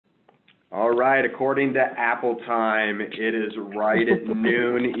All right, according to Apple time, it is right at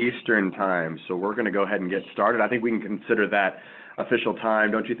noon Eastern time. So we're going to go ahead and get started. I think we can consider that official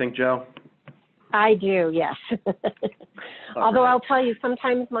time, don't you think, Jo? I do, yes. Although I'll tell you,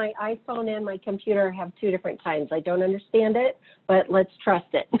 sometimes my iPhone and my computer have two different times. I don't understand it, but let's trust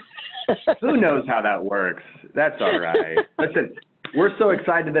it. Who knows how that works? That's all right. Listen, we're so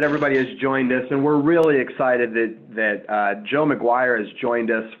excited that everybody has joined us, and we're really excited that Jo McGuire has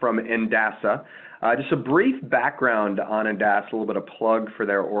joined us from Indasa. Just a brief background on Indasa, a little bit of plug for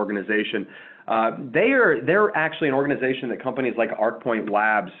their organization. They're actually an organization that companies like ARCpoint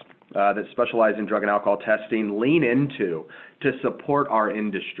Labs that specialize in drug and alcohol testing lean into to support our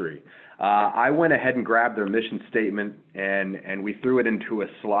industry. I went ahead and grabbed their mission statement and we threw it into a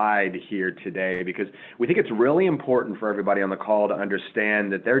slide here today because we think it's really important for everybody on the call to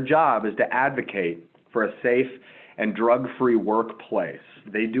understand that their job is to advocate for a safe and drug-free workplace.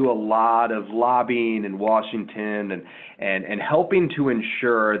 They do a lot of lobbying in Washington and helping to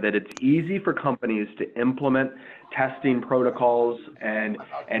ensure that it's easy for companies to implement testing protocols and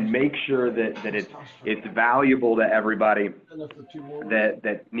make sure that it's valuable to everybody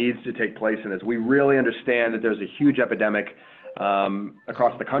that needs to take place in this. We really understand that there's a huge epidemic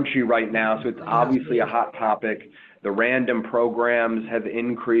across the country right now, so it's obviously a hot topic. The random programs have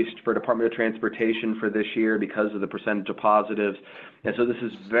increased for Department of Transportation for this year because of the percentage of positives. And so this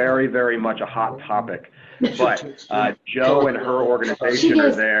is very, very much a hot topic. But Jo and her organization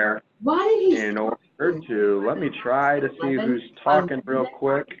are there in order to, let me try to see who's talking real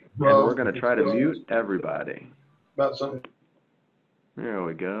quick. And we're going to try to mute everybody. There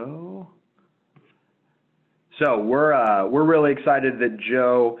we go. So we're really excited that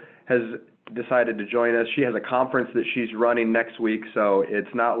Jo has decided to join us. She has a conference that she's running next week, so it's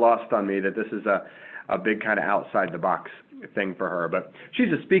not lost on me that this is a big kind of outside the box thing for her. But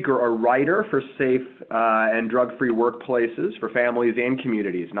she's a speaker, a writer for safe and drug-free workplaces for families and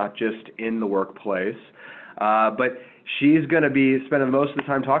communities, not just in the workplace. But she's going to be spending most of the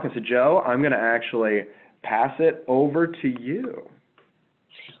time talking. So Jo, I'm going to actually pass it over to you.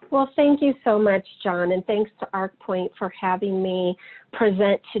 Well, thank you so much, John, and thanks to ARCpoint for having me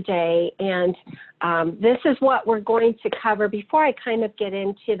present today. And this is what we're going to cover. Before I kind of get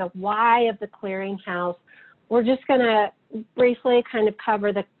into the why of the clearinghouse, we're just going to briefly kind of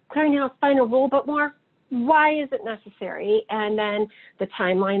cover the clearinghouse final rule, but more why is it necessary, and then the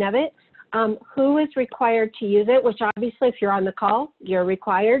timeline of it. Who is required to use it, which obviously if you're on the call, you're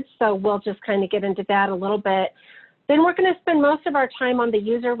required. So we'll just kind of get into that a little bit. Then we're going to spend most of our time on the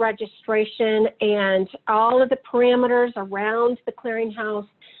user registration and all of the parameters around the clearinghouse,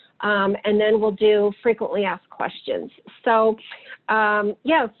 and then we'll do frequently asked questions. So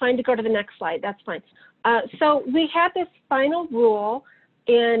yeah, it's fine to go to the next slide. That's fine. So we had this final rule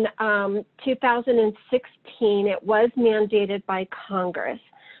in 2016. It was mandated by Congress.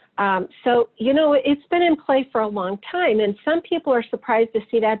 So, you know, it's been in play for a long time, and some people are surprised to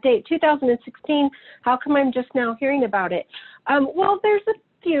see that date, 2016. How come I'm just now hearing about it? Well, there's a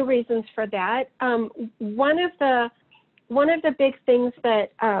few reasons for that. One of the big things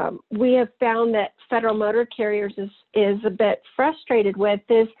that we have found that federal motor carriers is a bit frustrated with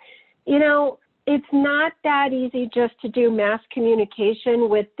is, you know, it's not that easy just to do mass communication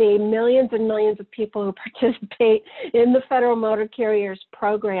with the millions and millions of people who participate in the federal motor carriers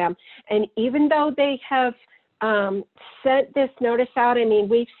program. And even though they have sent this notice out, I mean,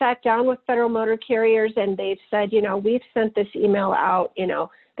 we've sat down with federal motor carriers and they've said, you know, we've sent this email out, you know,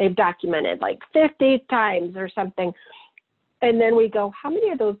 they've documented like 50 times or something. And then we go, how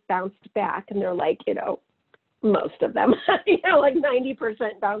many of those bounced back? And they're like, you know, most of them, you know, like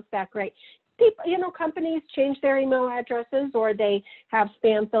 90% bounce back rate. People, you know, companies change their email addresses, or they have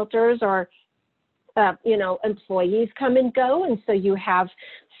spam filters, or, you know, employees come and go. And so you have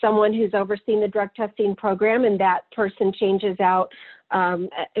someone who's overseeing the drug testing program, and that person changes out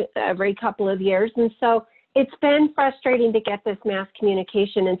every couple of years. And so it's been frustrating to get this mass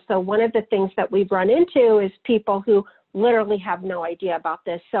communication. And so one of the things that we've run into is people who literally have no idea about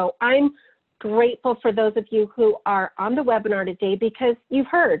this. So I'm grateful for those of you who are on the webinar today, because you've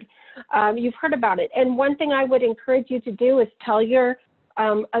heard about it. And one thing I would encourage you to do is tell your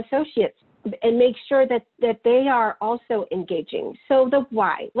associates and make sure that they are also engaging. So the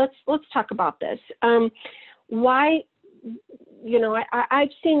why, let's talk about this. Why, you know, I've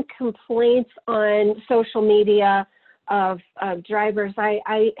seen complaints on social media of drivers.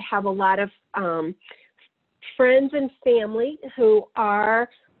 I have a lot of friends and family who are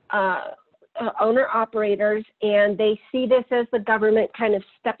owner-operators, and they see this as the government kind of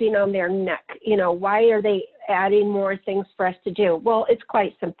stepping on their neck. You know, why are they adding more things for us to do? Well, it's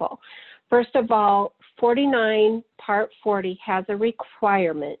quite simple. First of all, 49 Part 40 has a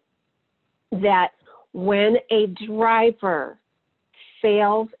requirement that when a driver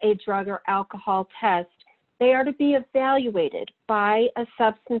fails a drug or alcohol test, they are to be evaluated by a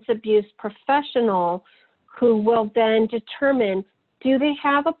substance abuse professional who will then determine, do they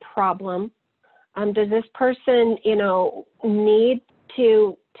have a problem? Does this person, need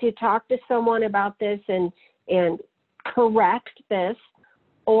to talk to someone about this and correct this,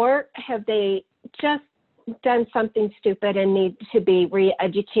 or have they just done something stupid and need to be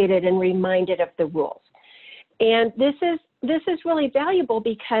re-educated and reminded of the rules? And this is really valuable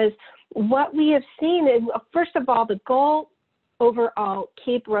because what we have seen is, first of all, the goal overall,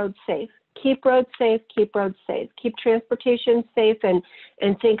 keep roads safe. Keep roads safe, keep roads safe, keep transportation safe, and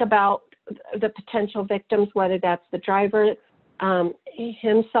think about the potential victims, whether that's the driver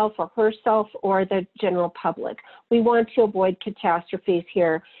himself or herself or the general public. We want to avoid catastrophes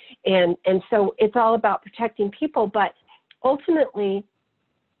here. And so it's all about protecting people, but ultimately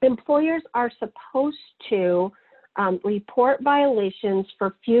employers are supposed to report violations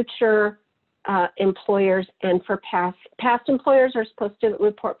for future employers, and for past employers are supposed to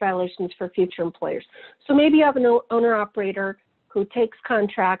report violations for future employers. So maybe you have an owner-operator who takes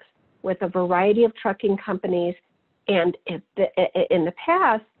contracts with a variety of trucking companies, and in the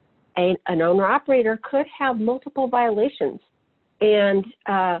past, an owner-operator could have multiple violations. And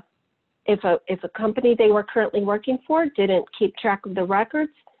if a company they were currently working for didn't keep track of the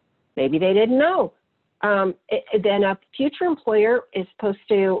records, maybe they didn't know. Then a future employer is supposed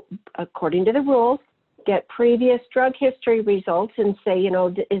to, according to the rules, get previous drug history results and say,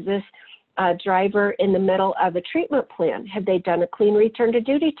 is this driver in the middle of a treatment plan? Have they done a clean return to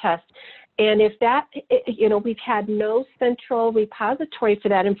duty test? And if that, we've had no central repository for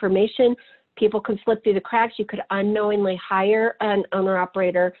that information, people can slip through the cracks. You could unknowingly hire an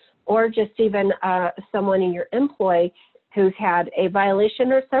owner-operator or just even someone in your employ who's had a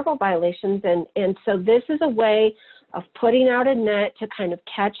violation or several violations. And so this is a way of putting out a net to kind of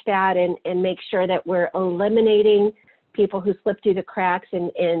catch that and make sure that we're eliminating people who slip through the cracks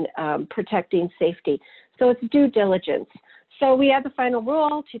and protecting safety. So it's due diligence. So we had the final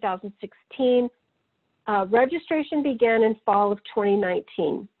rule, 2016. Registration began in fall of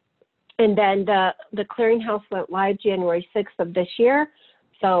 2019. And then the clearinghouse went live January 6th of this year.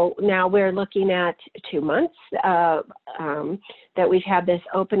 So now we're looking at 2 months that we've had this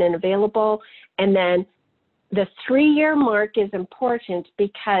open and available. And then the 3-year mark is important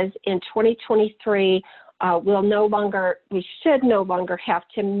because in 2023, we should no longer have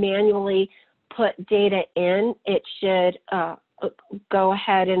to manually put data in. It should go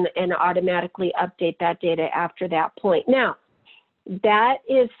ahead and automatically update that data after that point. Now, that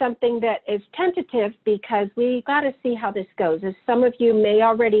is something that is tentative because we got to see how this goes. As some of you may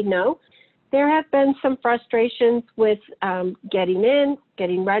already know, there have been some frustrations with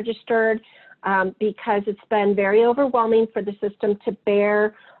getting registered because it's been very overwhelming for the system to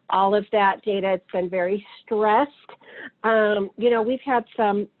bear all of that data. It's been very stressed. We've had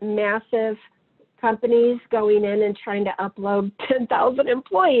some massive companies going in and trying to upload 10,000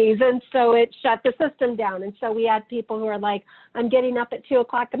 employees, and so it shut the system down. And so we had people who are like, I'm getting up at 2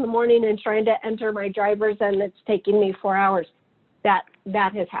 o'clock in the morning and trying to enter my drivers, and it's taking me 4 hours. That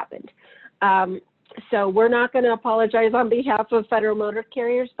has happened. So we're not going to apologize on behalf of federal motor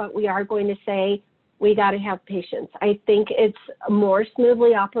carriers, but we are going to say we got to have patience. I think it's more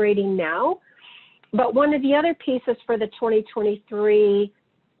smoothly operating now. But one of the other pieces for the 2023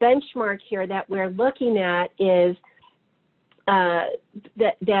 benchmark here that we're looking at is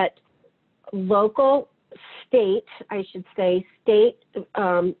that local, state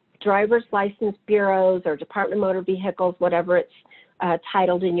driver's license bureaus or Department of Motor Vehicles, whatever it's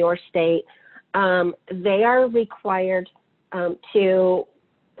titled in your state, they are required to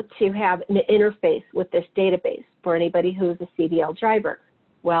have an interface with this database for anybody who's a CDL driver.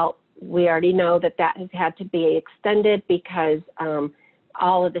 Well, we already know that has had to be extended because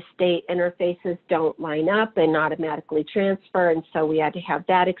all of the state interfaces don't line up and automatically transfer, and so we had to have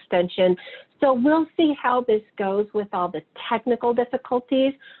that extension. So we'll see how this goes with all the technical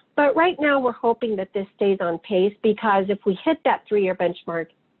difficulties, but right now we're hoping that this stays on pace because if we hit that 3-year benchmark,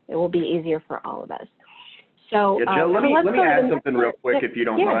 it will be easier for all of us. So, Jo, let me add something real quick if you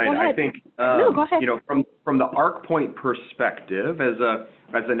don't mind. Go ahead. I think go ahead. From the ARCpoint perspective, as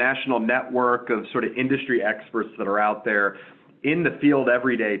a national network of sort of industry experts that are out there in the field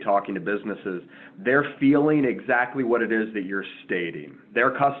every day talking to businesses, they're feeling exactly what it is that you're stating.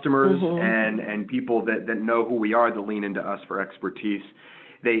 Their customers and people that know who we are, that lean into us for expertise,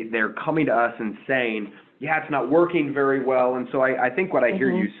 they're coming to us and saying, yeah, it's not working very well. And so I think what I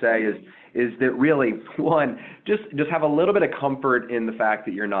hear you say is that really, one, just have a little bit of comfort in the fact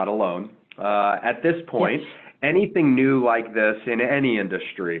that you're not alone. At this point, anything new like this in any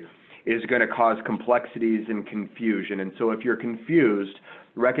industry is going to cause complexities and confusion. And so if you're confused,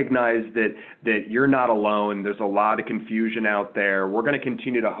 recognize that you're not alone. There's a lot of confusion out there. We're going to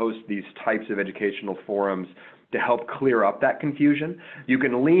continue to host these types of educational forums to help clear up that confusion. You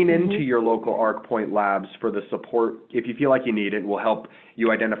can lean into your local ARCpoint Labs for the support. If you feel like you need it, we'll help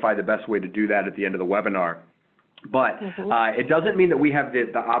you identify the best way to do that at the end of the webinar. But it doesn't mean that we have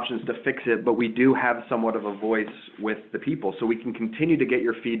the options to fix it, but we do have somewhat of a voice with the people. So we can continue to get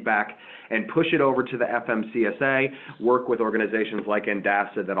your feedback and push it over to the FMCSA, work with organizations like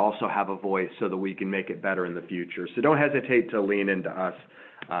NDASA that also have a voice so that we can make it better in the future. So don't hesitate to lean into us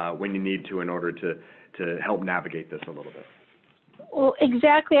when you need to in order to help navigate this a little bit. Well,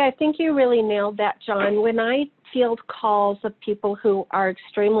 exactly. I think you really nailed that, John. When I field calls of people who are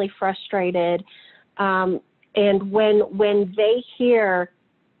extremely frustrated, and when they hear,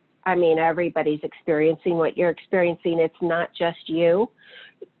 I mean, everybody's experiencing what you're experiencing. It's not just you.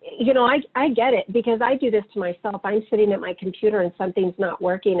 You know, I get it because I do this to myself. I'm sitting at my computer and something's not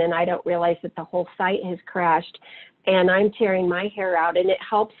working and I don't realize that the whole site has crashed and I'm tearing my hair out. And it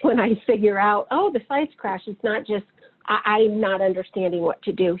helps when I figure out, oh, the site's crashed. It's not just, I'm not understanding what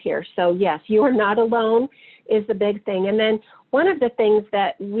to do here. So yes, you are not alone is the big thing. And then one of the things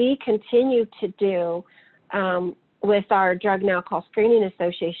that we continue to do with our Drug and Alcohol Screening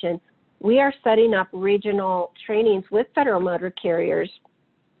Association, we are setting up regional trainings with federal motor carriers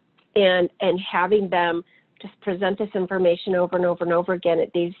and having them just present this information over and over and over again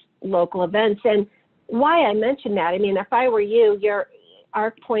at these local events. And why I mention that, I mean, if I were you, your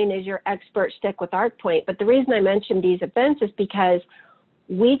ARCpoint is your expert, stick with ARCpoint. But the reason I mention these events is because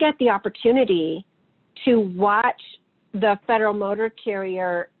we get the opportunity to watch the federal motor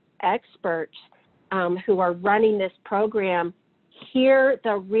carrier experts who are running this program hear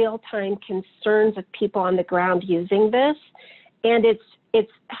the real-time concerns of people on the ground using this, and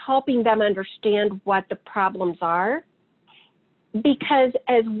it's helping them understand what the problems are. Because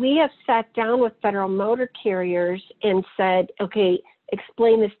as we have sat down with federal motor carriers and said, okay,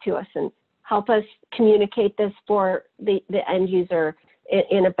 explain this to us and help us communicate this for the end user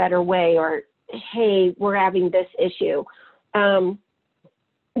in a better way, or hey, we're having this issue.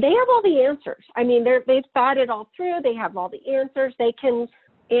 They have all the answers. I mean, they've thought it all through. They have all the answers. They can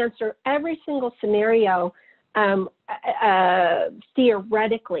answer every single scenario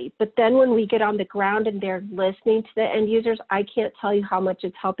theoretically. But then when we get on the ground and they're listening to the end users, I can't tell you how much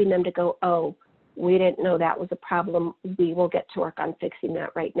it's helping them to go, oh, we didn't know that was a problem. We will get to work on fixing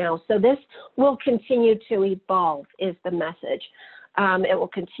that right now. So this will continue to evolve is the message. It will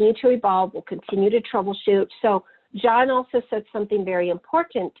continue to evolve. We'll continue to troubleshoot. So John also said something very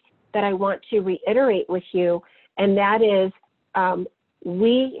important that I want to reiterate with you, and that is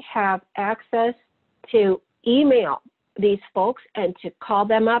we have access to email these folks and to call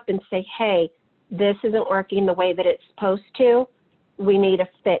them up and say, hey, this isn't working the way that it's supposed to. We need a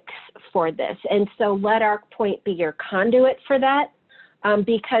fix for this. And so let ARCpoint be your conduit for that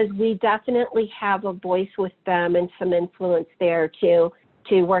because we definitely have a voice with them and some influence there to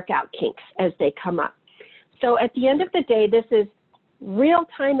work out kinks as they come up. So at the end of the day, this is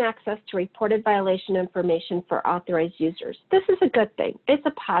real-time access to reported violation information for authorized users. This is a good thing. It's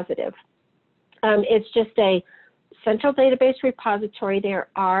a positive. It's just a central database repository. There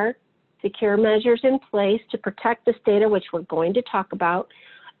are secure measures in place to protect this data, which we're going to talk about.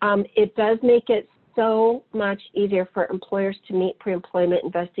 It does make it so much easier for employers to meet pre-employment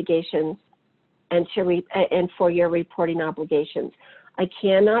investigations and for your reporting obligations. I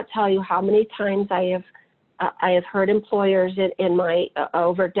cannot tell you how many times I have heard employers in my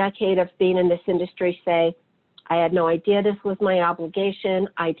over a decade of being in this industry say, I had no idea this was my obligation,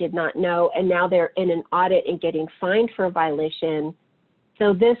 I did not know, and now they're in an audit and getting fined for a violation.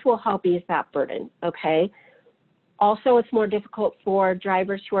 So this will help ease that burden, okay? Also, it's more difficult for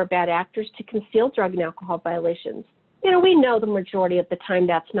drivers who are bad actors to conceal drug and alcohol violations. You know, we know the majority of the time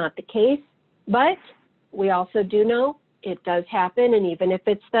that's not the case, but we also do know it does happen, and even if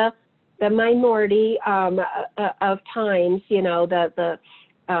it's the minority of times, you know, the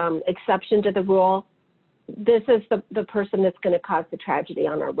exception to the rule, this is the person that's going to cause the tragedy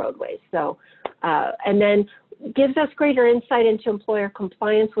on our roadways. So, and then gives us greater insight into employer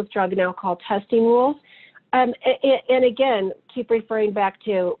compliance with drug and alcohol testing rules. And again, keep referring back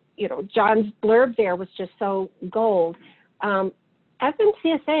to, you know, John's blurb there was just so gold.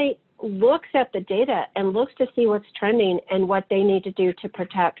 FMCSA looks at the data and looks to see what's trending and what they need to do to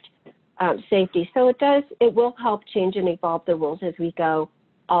protect safety. So it will help change and evolve the rules as we go,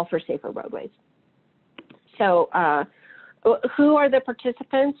 all for safer roadways. So who are the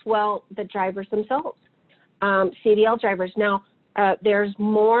participants? Well, the drivers themselves, CDL drivers. Now, there's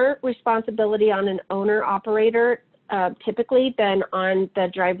more responsibility on an owner-operator typically than on the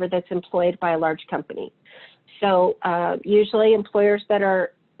driver that's employed by a large company. So usually employers that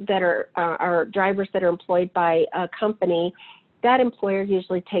are drivers that are employed by a company, that employer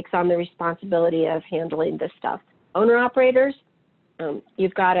usually takes on the responsibility of handling this stuff. Owner-operators,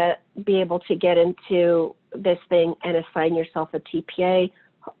 you've got to be able to get into this thing and assign yourself a TPA,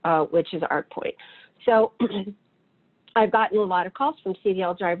 which is ARCpoint. So I've gotten a lot of calls from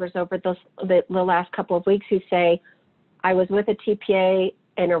CDL drivers over the last couple of weeks who say, I was with a TPA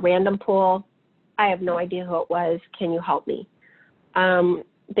in a random pool. I have no idea who it was. Can you help me?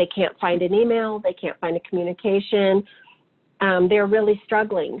 They can't find an email. They can't find a communication. They're really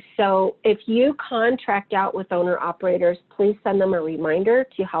struggling. So if you contract out with owner-operators, please send them a reminder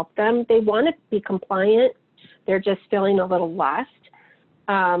to help them. They want to be compliant. They're just feeling a little lost.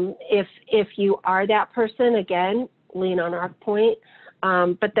 If you are that person, again, lean on ARCpoint.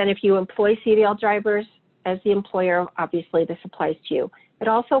 But then if you employ CDL drivers as the employer, obviously this applies to you. It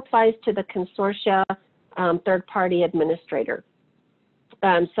also applies to the consortia third-party administrator.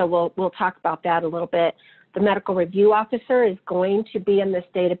 So we'll talk about that a little bit. The medical review officer is going to be in this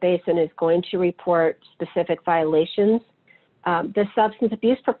database and is going to report specific violations. The substance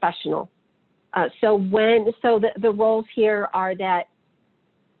abuse professional. So the roles here are that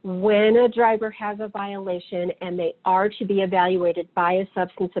when a driver has a violation and they are to be evaluated by a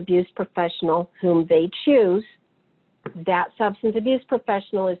substance abuse professional whom they choose, that substance abuse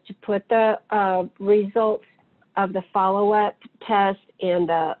professional is to put the results of the follow-up test and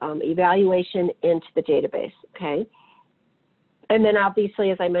the evaluation into the database, okay? And then obviously,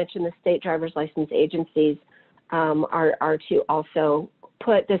 as I mentioned, the state driver's license agencies are to also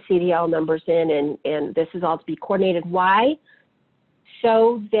put the CDL numbers in, and this is all to be coordinated. Why?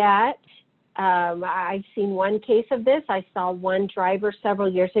 So that I've seen one case of this. I saw one driver several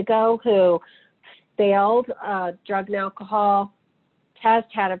years ago who failed a drug and alcohol test,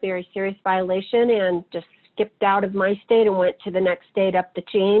 had a very serious violation, and just skipped out of my state and went to the next state up the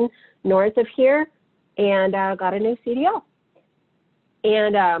chain north of here and got a new CDL.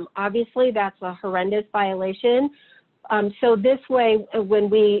 And obviously that's a horrendous violation. So this way, when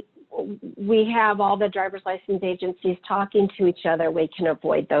we have all the driver's license agencies talking to each other, we can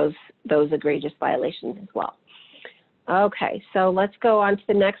avoid those egregious violations as well. Okay, so let's go on to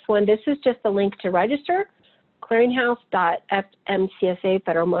the next one. This is just a link to register, clearinghouse.fmcsa,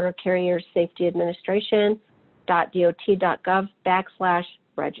 Federal Motor Carrier Safety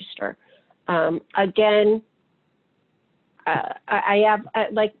Administration.dot.gov/register. Again, I have,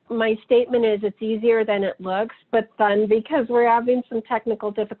 like, my statement is it's easier than it looks, but then because we're having some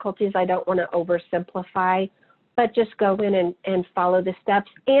technical difficulties, I don't want to oversimplify, but just go in and follow the steps.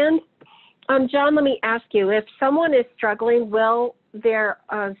 And John, let me ask you, if someone is struggling, will their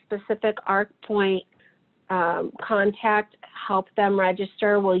specific ARCpoint contact help them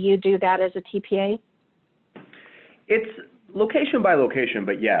register? Will you do that as a TPA? It's location by location,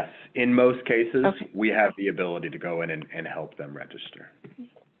 but yes, in most cases, we have the ability to go in and help them register.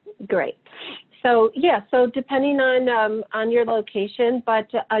 Great. So yeah, so depending on your location, but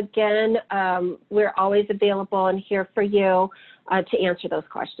again, we're always available and here for you to answer those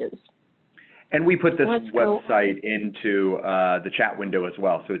questions. And we put this website into the chat window as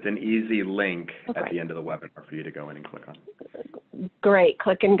well, so it's an easy link at the end of the webinar for you to go in and click on. Great,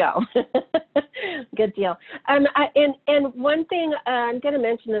 click and go. Good deal. And one thing, I'm going to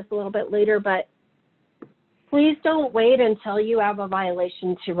mention this a little bit later, but please don't wait until you have a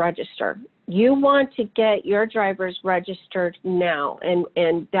violation to register. You want to get your drivers registered now,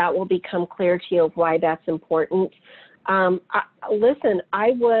 and that will become clear to you of why that's important. Listen,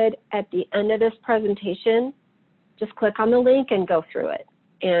 I would, at the end of this presentation, just click on the link and go through it.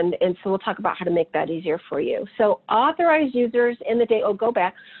 And so we'll talk about how to make that easier for you. So authorized users in the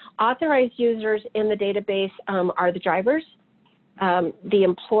authorized users in the database are the drivers, the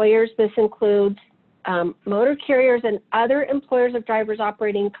employers. This includes motor carriers and other employers of drivers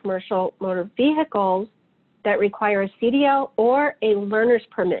operating commercial motor vehicles that require a CDL or a learner's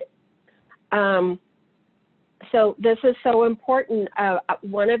permit. So this is so important.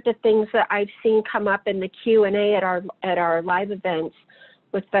 One of the things that I've seen come up in the Q&A at our live events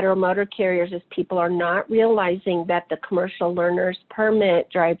with federal motor carriers is people are not realizing that the commercial learner's permit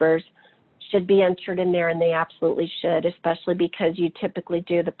drivers should be entered in there, and they absolutely should, especially because you typically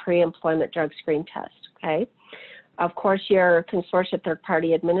do the pre-employment drug screen test, okay? Of course, your consortia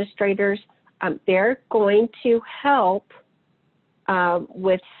third-party administrators, they're going to help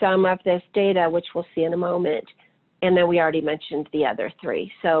with some of this data, which we'll see in a moment. And then we already mentioned the other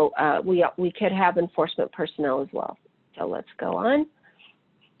three. So we could have enforcement personnel as well. So let's go on.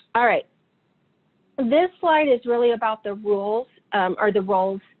 All right. This slide is really about the rules or the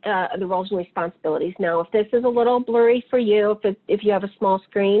roles and responsibilities. Now, if this is a little blurry for you, if you have a small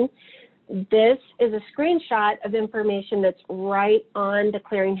screen, this is a screenshot of information that's right on the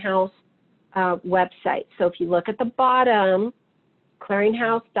Clearinghouse website. So if you look at the bottom,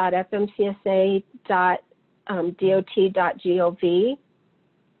 clearinghouse.fmcsa.dot.gov,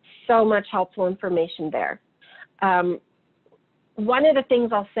 so much helpful information there. One of the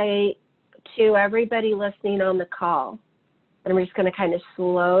things I'll say to everybody listening on the call, and I'm just going to kind of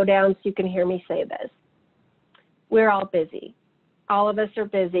slow down so you can hear me say this. We're all busy. All of us are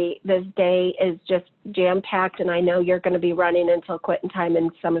busy. This day is just jam-packed, and I know you're going to be running until quitting time,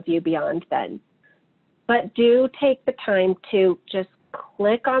 and some of you beyond then. But do take the time to just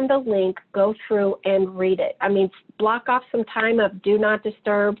click on the link, go through, and read it. I mean, block off some time of do not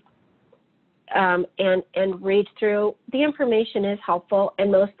disturb and read through. The information is helpful,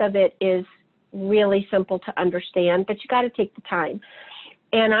 and most of it is really simple to understand, but you got to take the time.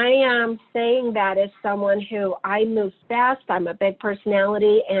 And I am saying that as someone who I move fast, I'm a big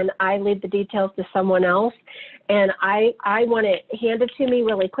personality, and I leave the details to someone else. And I want it handed to me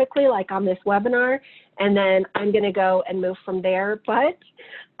really quickly, like on this webinar, and then I'm going to go and move from there. But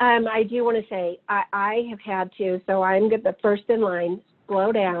I do want to say I have had to, so I'm the first in line,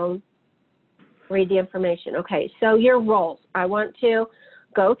 slow down, read the information. Okay, so your roles. I want to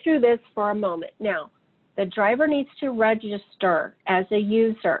go through this for a moment. Now, the driver needs to register as a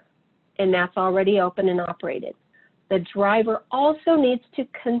user, and that's already open and operated. The driver also needs to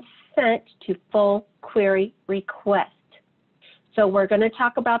consent to full query request. So we're going to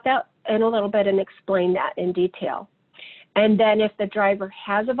talk about that in a little bit and explain that in detail. And then if the driver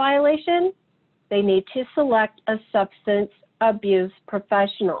has a violation, they need to select a substance abuse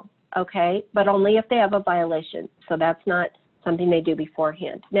professional, okay? But only if they have a violation. So that's not something they do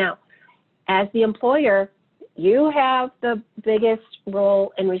beforehand. Now, as the employer, you have the biggest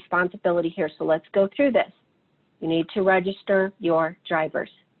role and responsibility here. So let's go through this. You need to register your drivers.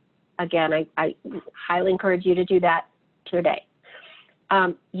 Again, I highly encourage you to do that today.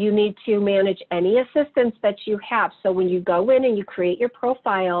 You need to manage any assistance that you have. So when you go in and you create your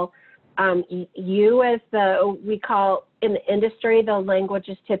profile, you as we call in the industry, the language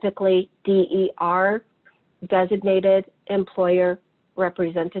is typically DER, Designated Employer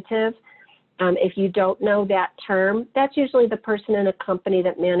Representative. If you don't know that term, that's usually the person in a company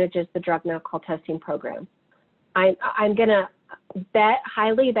that manages the drug and alcohol testing program. I'm going to bet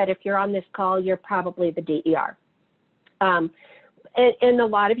highly that if you're on this call, you're probably the DER. And a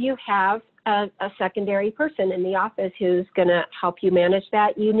lot of you have a secondary person in the office who's going to help you manage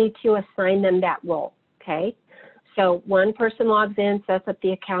that. You need to assign them that role, okay? So one person logs in, sets up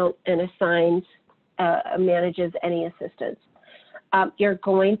the account, and assigns, manages any assistance. You're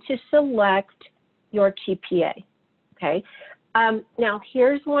going to select your TPA, okay? Now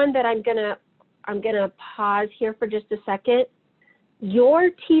here's one that I'm gonna pause here for just a second. Your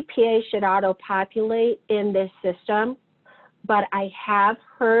TPA should auto-populate in this system, but I have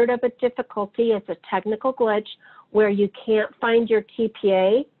heard of a difficulty. It's a technical glitch where you can't find your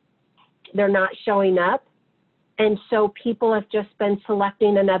TPA. They're not showing up, and so people have just been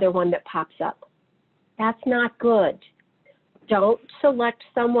selecting another one that pops up. That's not good. Don't select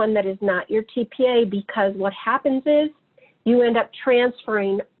someone that is not your TPA, because what happens is you end up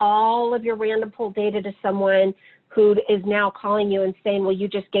transferring all of your random pool data to someone who is now calling you and saying, well, you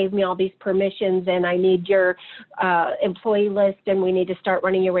just gave me all these permissions and I need your employee list and we need to start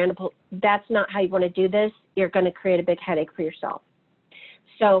running your random pool. That's not how you want to do this. You're going to create a big headache for yourself.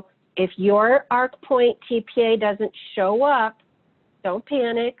 So if your ARCpoint TPA doesn't show up, don't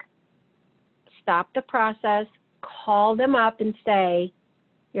panic. Stop the process. Call them up and say,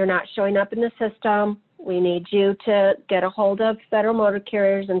 you're not showing up in the system. We need you to get a hold of federal motor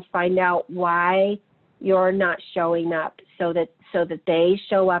carriers and find out why you're not showing up, so that they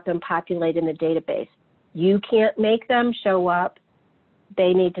show up and populate in the database. You can't make them show up.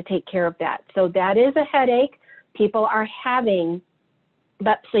 They need to take care of that. So that is a headache people are having,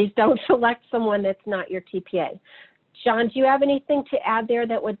 but please don't select someone that's not your TPA. John, do you have anything to add there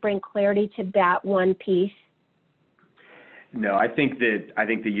that would bring clarity to that one piece? No, I think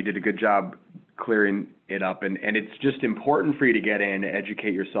that you did a good job clearing it up, and it's just important for you to get in,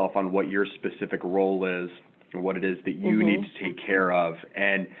 educate yourself on what your specific role is and what it is that you need to take care of.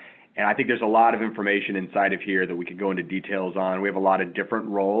 And And I think there's a lot of information inside of here that we could go into details on. We have a lot of different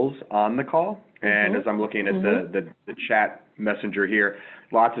roles on the call. And as I'm looking at the chat messenger here,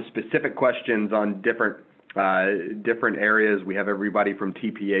 lots of specific questions on different areas. We have everybody from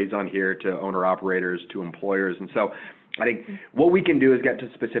TPAs on here to owner-operators to employers. And so I think what we can do is get to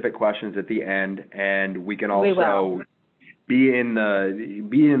specific questions at the end, and we can also be in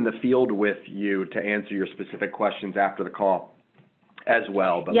the field with you to answer your specific questions after the call as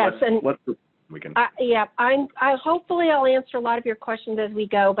well. But yes, we can. Yeah, hopefully I'll answer a lot of your questions as we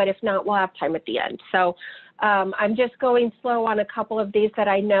go, but if not, we'll have time at the end. So I'm just going slow on a couple of these that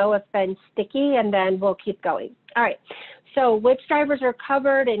I know have been sticky, and then we'll keep going. All right. So which drivers are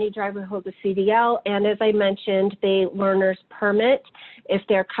covered? Any driver who holds a CDL, and as I mentioned, the learner's permit, if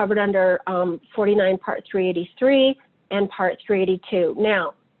they're covered under 49 Part 383 and Part 382.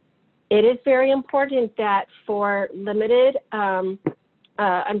 Now, it is very important that for limited,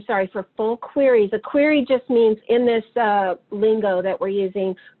 for full queries, a query just means in this lingo that we're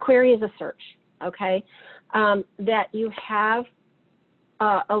using, query is a search, okay? That you have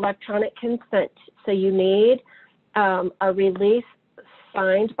electronic consent. So you need a release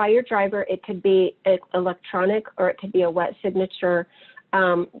signed by your driver. It could be electronic or it could be a wet signature.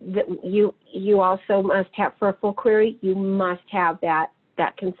 That you also must have, for a full query, you must have that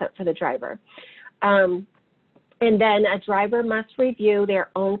consent for the driver. And then a driver must review their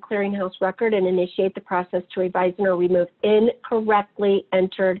own clearinghouse record and initiate the process to revise and or remove incorrectly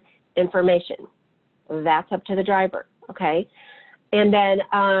entered information. That's up to the driver, okay? And then,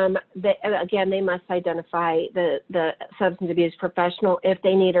 again, they must identify the substance abuse professional if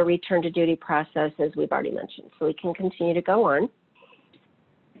they need a return to duty process, as we've already mentioned. So we can continue to go on.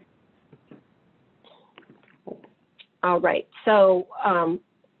 All right, so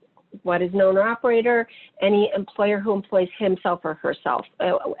what is an owner-operator? Any employer who employs himself or herself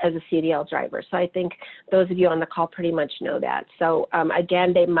as a CDL driver. So I think those of you on the call pretty much know that. So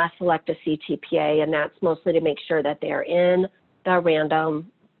again, they must select a CTPA, and that's mostly to make sure that they are in the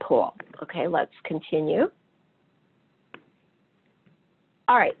random pool. Okay, let's continue.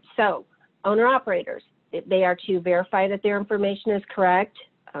 All right, so owner-operators, they are to verify that their information is correct,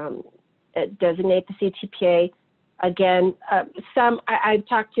 designate the CTPA. Again, I've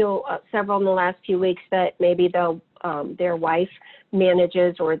talked to several in the last few weeks that maybe their wife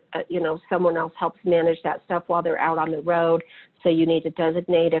manages or, someone else helps manage that stuff while they're out on the road. So you need to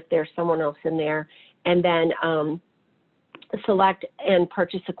designate if there's someone else in there. And then select and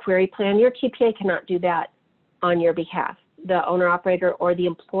purchase a query plan. Your TPA cannot do that on your behalf. The owner-operator or the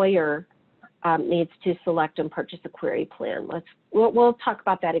employer needs to select and purchase a query plan. We'll talk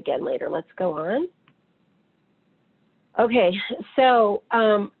about that again later. Let's go on. Okay, so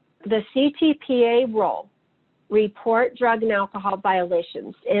the CTPA role, report drug and alcohol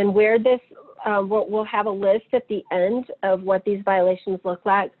violations, and where this, we'll have a list at the end of what these violations look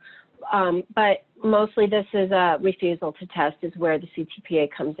like, but mostly this is a refusal to test is where the CTPA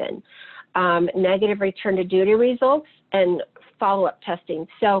comes in. Negative return to duty results and follow-up testing.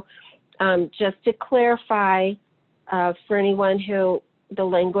 So just to clarify for anyone who the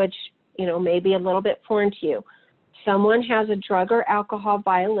language, may be a little bit foreign to you, someone has a drug or alcohol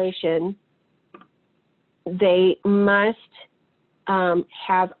violation, they must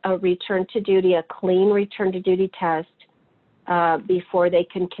have a return to duty, a clean return to duty test before they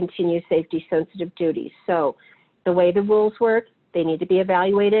can continue safety sensitive duties. So the way the rules work, they need to be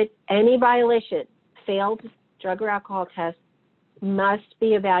evaluated. Any violation, failed drug or alcohol test must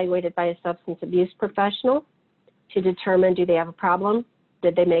be evaluated by a substance abuse professional to determine, do they have a problem?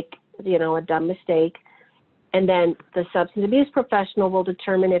 Did they make, a dumb mistake? And then the substance abuse professional will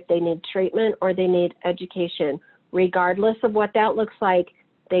determine if they need treatment or they need education. Regardless of what that looks like,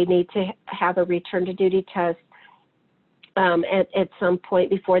 they need to have a return to duty test at some point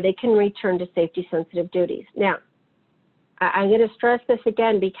before they can return to safety sensitive duties. Now, I'm going to stress this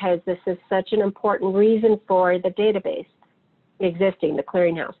again because this is such an important reason for the database existing, the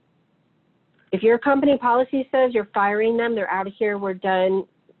clearinghouse. If your company policy says you're firing them, they're out of here, we're done,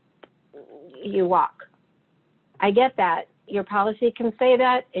 you walk. I get that. Your policy can say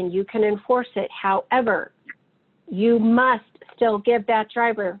that and you can enforce it. However, you must still give that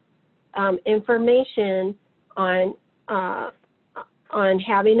driver information on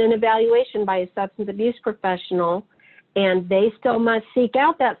having an evaluation by a substance abuse professional, and they still must seek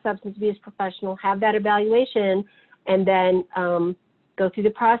out that substance abuse professional, have that evaluation, and then go through the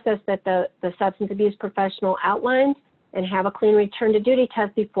process that the substance abuse professional outlines and have a clean return to duty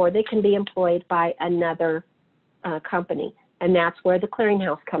test before they can be employed by another company. And that's where the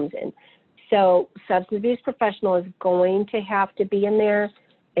clearinghouse comes in. So substance abuse professional is going to have to be in there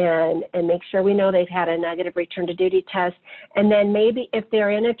and make sure we know they've had a negative return to duty test. And then maybe if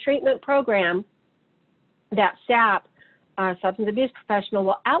they're in a treatment program, that SAP, substance abuse professional,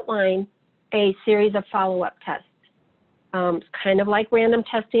 will outline a series of follow-up tests. It's kind of like random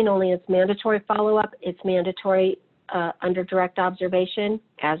testing, only it's mandatory follow-up. It's mandatory under direct observation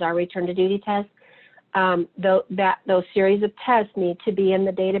as our return to duty test. Those series of tests need to be in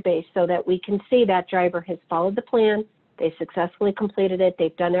the database so that we can see that driver has followed the plan, they successfully completed it,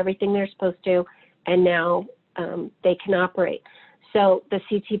 they've done everything they're supposed to, and now they can operate. So the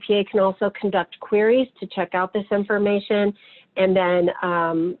CTPA can also conduct queries to check out this information. And then,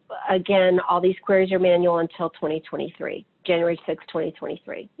 again, all these queries are manual until 2023, January 6,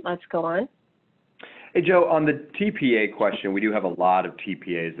 2023. Let's go on. Hey, Jo, on the TPA question, we do have a lot of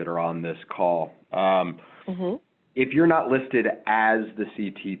TPAs that are on this call. If you're not listed as the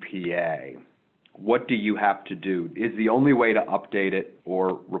CTPA, what do you have to do? Is the only way to update it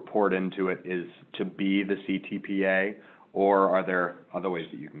or report into it is to be the CTPA, or are there other ways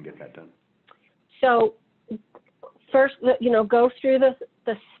that you can get that done? So first, go through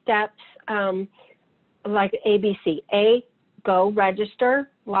the steps like ABC. A, go register,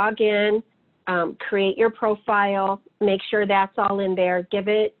 log in, create your profile, make sure that's all in there, give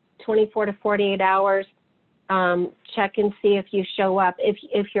it 24 to 48 hours, check and see if you show up.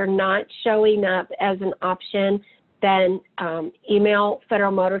 If you're not showing up as an option, then email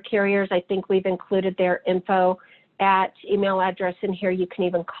Federal Motor Carriers. I think we've included their info at email address in here. You can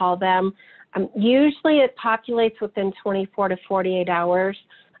even call them. Usually it populates within 24 to 48 hours,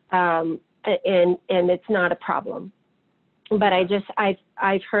 and it's not a problem. But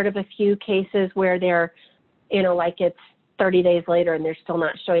I've heard of a few cases where they're, like it's 30 days later and they're still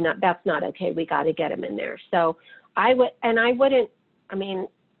not showing up. That's not okay. We got to get them in there. So I wouldn't,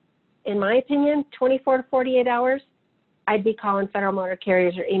 in my opinion, 24 to 48 hours, I'd be calling Federal Motor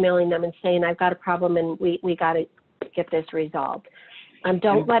Carriers or emailing them and saying, I've got a problem and we got to get this resolved.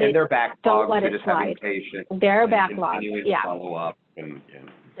 Don't let it slide. They're backlogged. Yeah. Follow up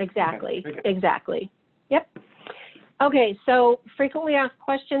Exactly. Exactly. Yep. Okay, so frequently asked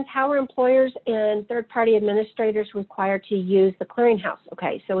questions, how are employers and third-party administrators required to use the clearinghouse?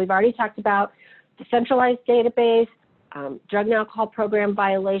 Okay, so we've already talked about the centralized database, drug and alcohol program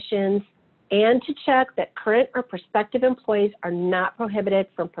violations, and to check that current or prospective employees are not prohibited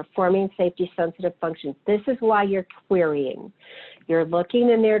from performing safety-sensitive functions. This is why you're querying. You're looking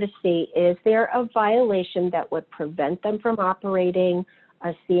in there to see, is there a violation that would prevent them from operating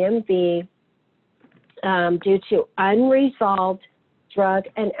a CMV due to unresolved drug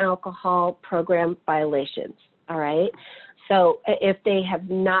and alcohol program violations, all right? So if they have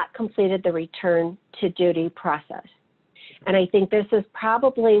not completed the return to duty process. And I think this is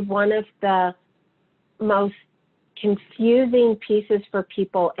probably one of the most confusing pieces for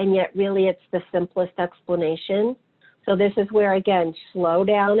people, and yet really it's the simplest explanation. So this is where, again, slow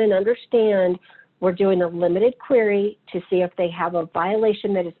down and understand we're doing a limited query to see if they have a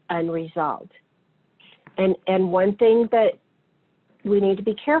violation that is unresolved. And one thing that we need to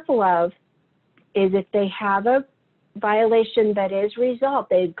be careful of is if they have a violation that is resolved,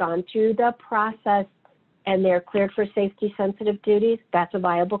 they've gone through the process and they're cleared for safety-sensitive duties, that's a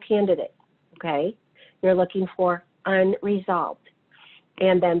viable candidate, okay? You're looking for unresolved.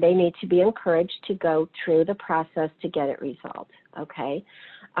 And then they need to be encouraged to go through the process to get it resolved, okay?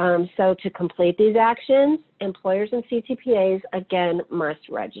 So to complete these actions, employers and CTPAs, again, must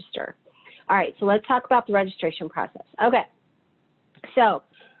register. All right, so let's talk about the registration process. Okay, so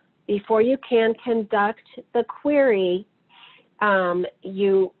before you can conduct the query,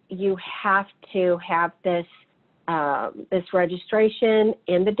 you have to have this this registration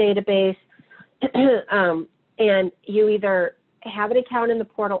in the database, and you either have an account in the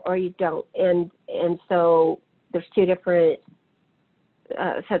portal or you don't. And so there's two different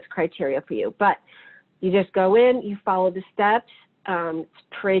sets of criteria for you. But you just go in, you follow the steps. It's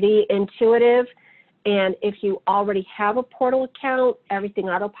pretty intuitive. And if you already have a portal account, everything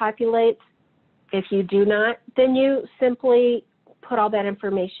auto-populates. If you do not, then you simply put all that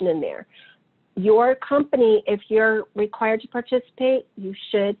information in there. Your company, if you're required to participate, you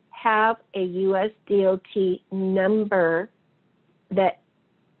should have a US DOT number that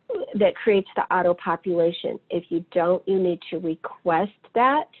creates the auto-population. If you don't, you need to request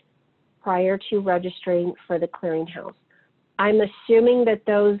that prior to registering for the clearinghouse. I'm assuming that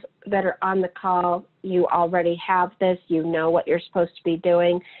those that are on the call, you already have this, you know what you're supposed to be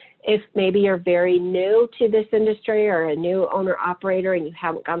doing. If maybe you're very new to this industry or a new owner-operator and you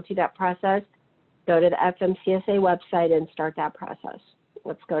haven't gone through that process, go to the FMCSA website and start that process.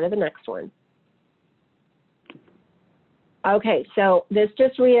 Let's go to the next one. Okay, so this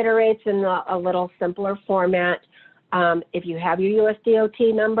just reiterates in a little simpler format. If you have your US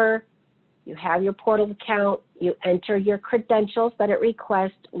DOT number, you have your portal account, you enter your credentials that it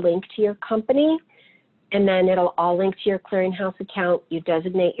requests, link to your company, and then it'll all link to your clearinghouse account. You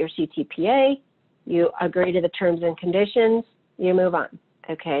designate your CTPA, you agree to the terms and conditions, you move on,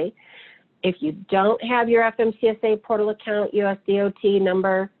 okay? If you don't have your FMCSA portal account, US DOT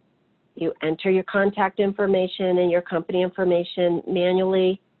number, you enter your contact information and your company information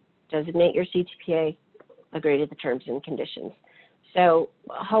manually, designate your CTPA, agree to the terms and conditions. So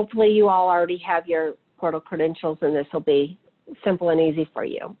hopefully you all already have your portal credentials and this will be simple and easy for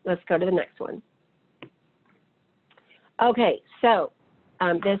you. Let's go to the next one. Okay, so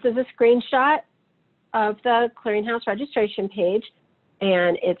this is a screenshot of the Clearinghouse registration page,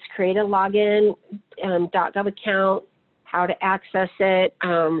 and it's create a login .gov account, how to access it.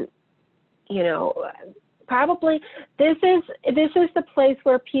 You know, probably this is the place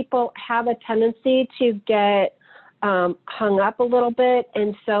where people have a tendency to get hung up a little bit,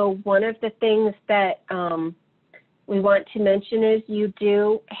 and so one of the things that we want to mention is you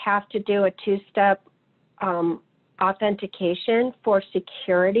do have to do a two-step authentication for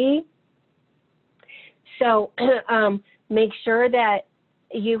security. So make sure that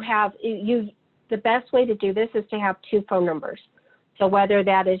you have, the best way to do this is to have two phone numbers. So whether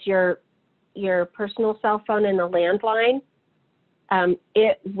that is your personal cell phone and a landline,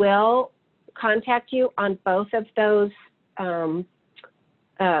 it will contact you on both of those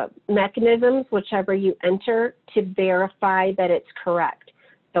mechanisms, whichever you enter, to verify that it's correct.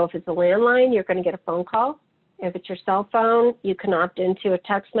 So if it's a landline, you're going to get a phone call. If it's your cell phone, you can opt into a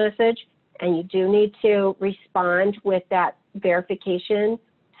text message, and you do need to respond with that verification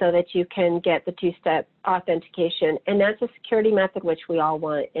so that you can get the two-step authentication. And that's a security method which we all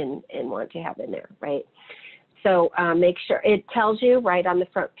want and want to have in there, right? So make sure it tells you right on the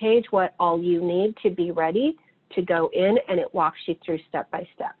front page what all you need to be ready to go in, and it walks you through step by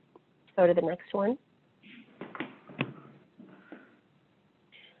step. Go to the next one.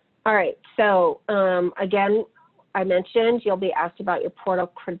 All right, so again, I mentioned you'll be asked about your portal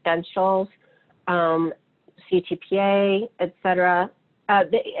credentials, CTPA, etc.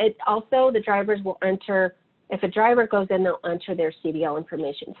 Also, the drivers will enter, if a driver goes in, they'll enter their CDL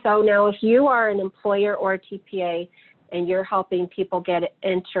information. So now if you are an employer or a TPA and you're helping people get it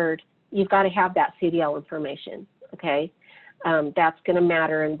entered, you've got to have that CDL information, okay? That's going to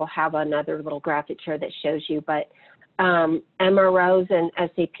matter, and we'll have another little graphic here that shows you. But MROs and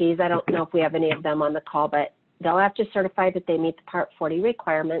SAPs, I don't know if we have any of them on the call, but they'll have to certify that they meet the Part 40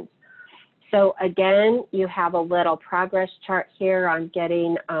 requirements. So again, you have a little progress chart here on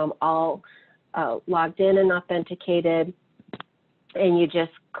getting all logged in and authenticated, and you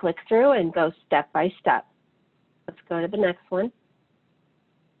just click through and go step by step. Let's go to the next one.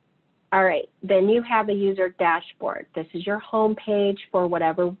 All right, then you have a user dashboard. This is your home page for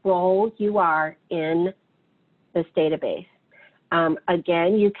whatever role you are in this database.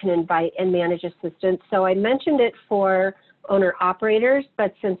 Again, you can invite and manage assistants. So I mentioned it for owner-operators,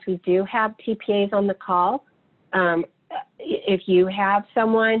 but since we do have TPAs on the call, if you have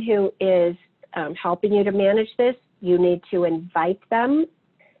someone who is helping you to manage this, you need to invite them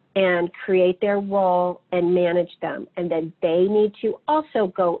and create their role and manage them. And then they need to also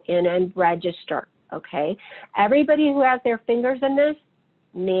go in and register, okay? Everybody who has their fingers in this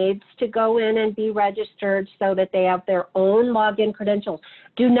needs to go in and be registered so that they have their own login credentials.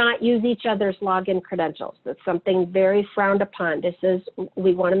 Do not use each other's login credentials. That's something very frowned upon.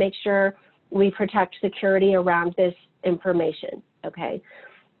 We want to make sure we protect security around this information, okay?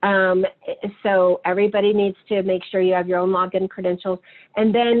 So everybody needs to make sure you have your own login credentials.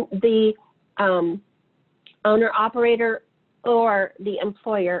 And then the owner-operator or the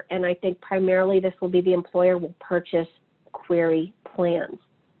employer, and I think primarily this will be the employer, will purchase query plans.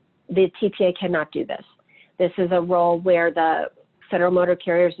 The TPA cannot do this. This is a role where the Federal Motor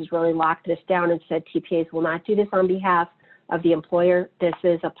Carriers has really locked this down and said TPAs will not do this on behalf of the employer. This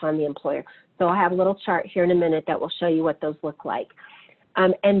is upon the employer. So I'll have a little chart here in a minute that will show you what those look like.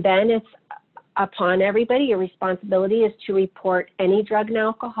 And then it's upon everybody. Your responsibility is to report any drug and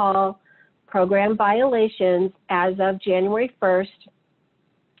alcohol program violations as of January 1st,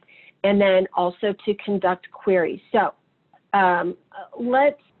 and then also to conduct queries. So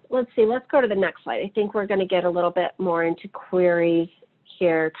let's see, let's go to the next slide. I think we're going to get a little bit more into queries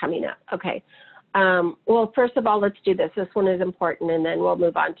here coming up. Okay. Well, first of all, let's do this. This one is important, and then we'll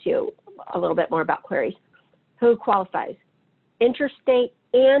move on to a little bit more about queries. Who qualifies? Interstate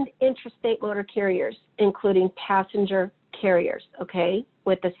and intrastate motor carriers, including passenger carriers, okay,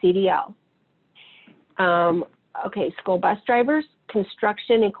 with the CDL. Okay, school bus drivers,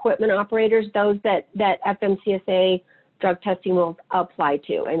 construction equipment operators, those that FMCSA drug testing will apply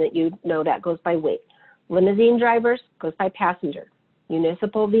to, and that you know that goes by weight. Limousine drivers goes by passenger.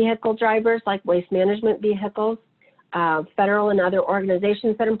 Municipal vehicle drivers, like waste management vehicles, federal and other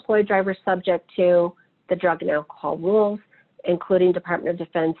organizations that employ drivers subject to the drug and alcohol rules, including Department of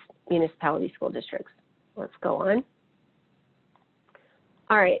Defense, municipality, school districts. Let's go on.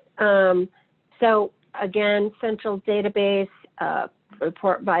 All right, so again, central database,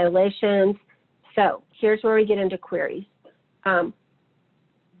 report violations. So here's where we get into queries.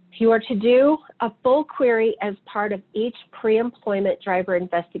 If you are to do a full query as part of each pre-employment driver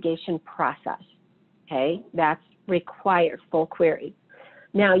investigation process, okay, that's required, full query.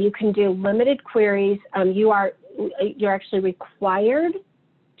 Now you can do limited queries. You're actually required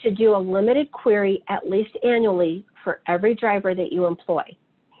to do a limited query at least annually for every driver that you employ.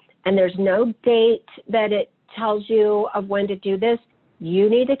 And there's no date that it tells you of when to do this. You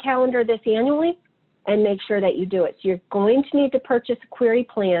need to calendar this annually and make sure that you do it. So you're going to need to purchase a query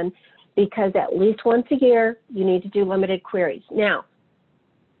plan because at least once a year, you need to do limited queries. Now,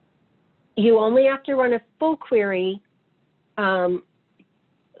 you only have to run a full query. Okay,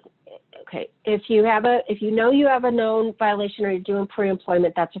 if you know you have a known violation or you're doing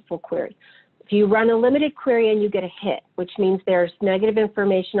pre-employment, that's a full query. If you run a limited query and you get a hit, which means there's negative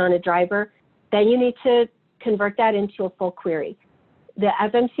information on a driver, then you need to convert that into a full query. The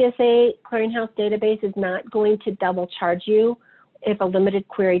FMCSA Clearinghouse database is not going to double charge you if a limited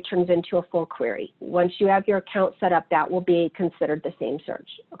query turns into a full query. Once you have your account set up, that will be considered the same search,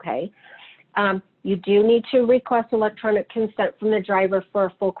 okay? You do need to request electronic consent from the driver for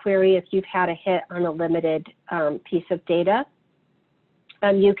a full query if you've had a hit on a limited piece of data.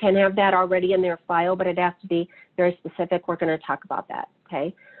 You can have that already in their file, but it has to be very specific. We're going to talk about that,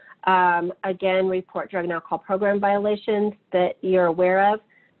 okay? Again, report drug and alcohol program violations that you're aware of.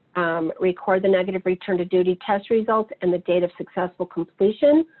 Record the negative return to duty test results and the date of successful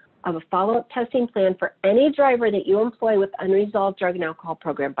completion of a follow-up testing plan for any driver that you employ with unresolved drug and alcohol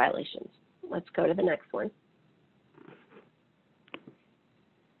program violations. Let's go to the next one.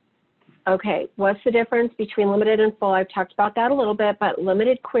 Okay, what's the difference between limited and full? I've talked about that a little bit, but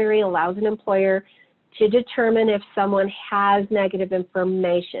limited query allows an employer to determine if someone has negative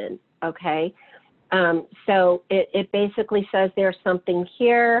information, okay? So it basically says there's something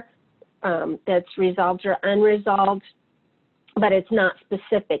here that's resolved or unresolved, but it's not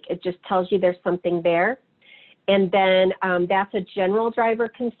specific. It just tells you there's something there. And then that's a general driver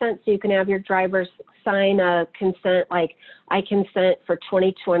consent, so you can have your drivers sign a consent, like I consent for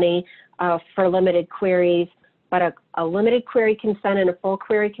 2020 for limited queries, but a limited query consent and a full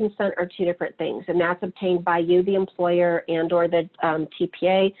query consent are two different things, and that's obtained by you, the employer, and or the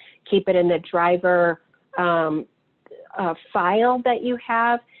TPA. Keep it in the driver file that you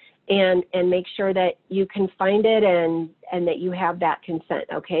have, and make sure that you can find it and that you have that consent,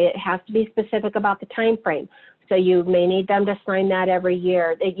 okay? It has to be specific about the time frame. So you may need them to sign that every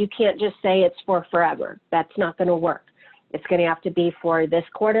year. You can't just say it's for forever. That's not going to work. It's going to have to be for this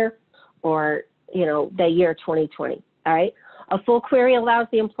quarter or, you know, the year 2020, all right? A full query allows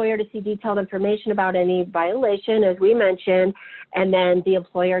the employer to see detailed information about any violation, as we mentioned, and then the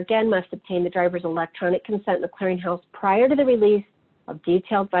employer, again, must obtain the driver's electronic consent in the clearinghouse prior to the release of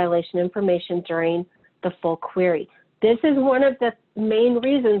detailed violation information during the full query. This is one of the main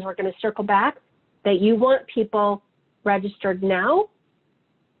reasons we're going to circle back that you want people registered now,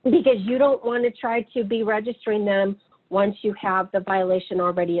 because you don't want to try to be registering them once you have the violation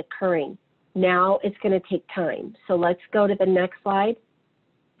already occurring. Now it's going to take time. So let's go to the next slide.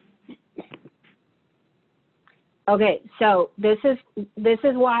 Okay, so this is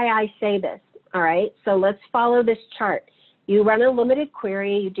why I say this, all right? So let's follow this chart. You run a limited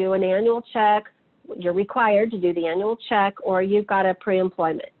query, you do an annual check, you're required to do the annual check, or you've got a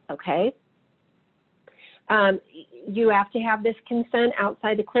pre-employment, okay? You have to have this consent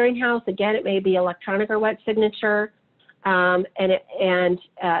outside the clearinghouse. Again, it may be electronic or wet signature, and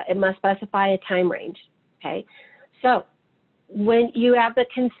it must specify a time range, okay? So when you have the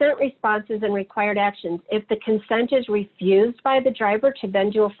consent responses and required actions, if the consent is refused by the driver to then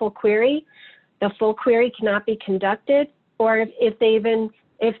do a full query, the full query cannot be conducted, or if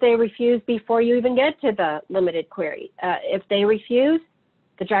they refuse before you even get to the limited query. If they refuse,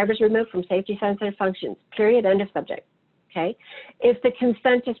 the driver is removed from safety-sensitive functions, period, end of subject, okay? If the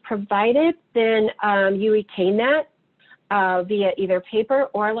consent is provided, then you retain that via either paper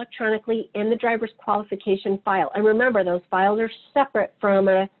or electronically in the driver's qualification file. And remember, those files are separate from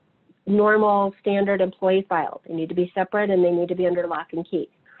a normal standard employee file. They need to be separate and they need to be under lock and key.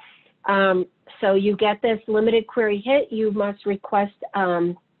 So you get this limited query hit, you must request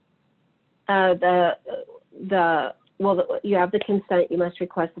you have the consent, you must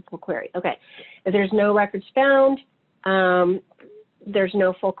request the full query. Okay, if there's no records found, there's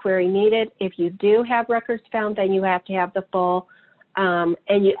no full query needed. If you do have records found, then you have to have the full, and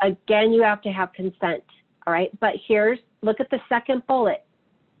you have to have consent, all right? But look at the second bullet.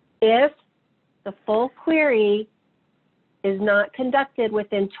 If the full query is not conducted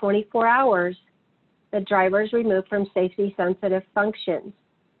within 24 hours, the driver is removed from safety-sensitive functions.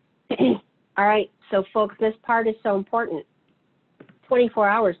 All right, so folks, this part is so important. 24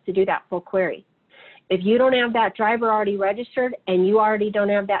 hours to do that full query. If you don't have that driver already registered and you already don't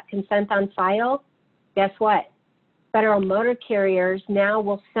have that consent on file, guess what? Federal motor carriers now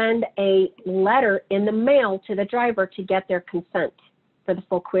will send a letter in the mail to the driver to get their consent for the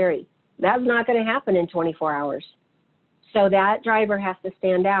full query. That's not going to happen in 24 hours. So that driver has to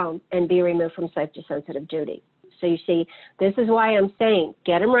stand down and be removed from safety-sensitive duty. So you see, this is why I'm saying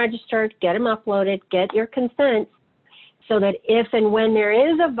get them registered, get them uploaded, get your consent, so that if and when there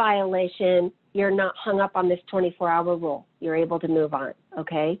is a violation, you're not hung up on this 24-hour rule. You're able to move on,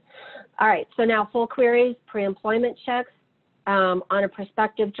 okay? All right, so now full queries, pre-employment checks on a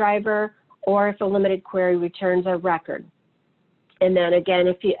prospective driver, or if a limited query returns a record. And then again,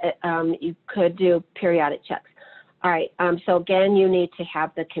 if you could do periodic checks. All right, so again, you need to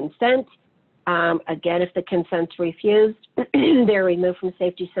have the consent. Again, if the consent's refused, they're removed from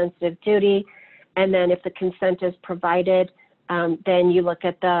safety-sensitive duty. And then if the consent is provided, then you look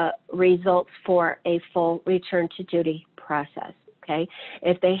at the results for a full return to duty process, okay?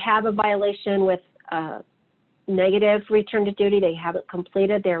 If they have a violation with negative return to duty, they haven't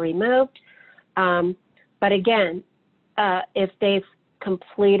completed, they're removed. But again, if they've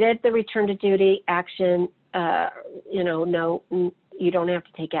completed the return to duty action, no, you don't have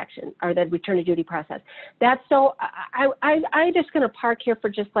to take action, or the return to duty process. That's so, I'm just going to park here for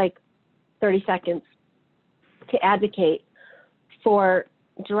just like 30 seconds to advocate for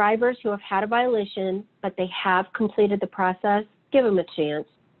drivers who have had a violation, but they have completed the process. Give them a chance.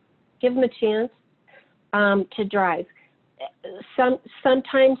 Give them a chance to drive.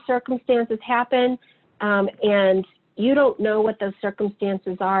 Sometimes circumstances happen, and you don't know what those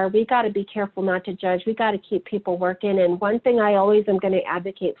circumstances are. We got to be careful not to judge. We got to keep people working. And one thing I always am going to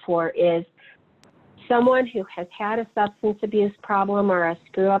advocate for is someone who has had a substance abuse problem or a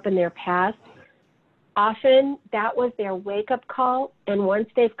screw up in their past. Often that was their wake-up call, and once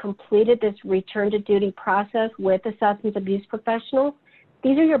they've completed this return to duty process with a substance abuse professional,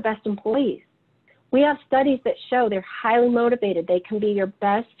 these are your best employees. We have studies that show they're highly motivated. They can be your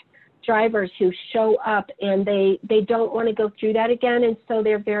best drivers who show up, and they don't want to go through that again, and so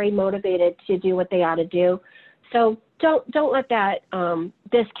they're very motivated to do what they ought to do. So don't let that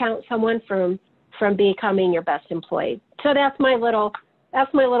discount someone from becoming your best employee. So that's my little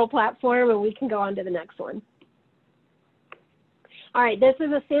platform, and we can go on to the next one. All right, this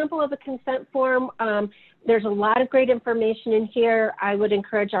is a sample of a consent form. There's a lot of great information in here. I would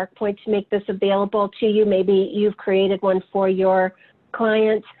encourage ARCpoint to make this available to you. Maybe you've created one for your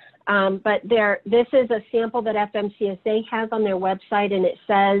clients. But this is a sample that FMCSA has on their website, and it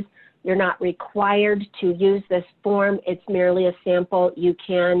says you're not required to use this form. It's merely a sample. You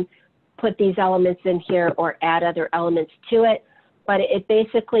can put these elements in here or add other elements to it. But it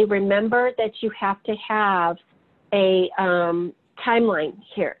basically, remember that you have to have a timeline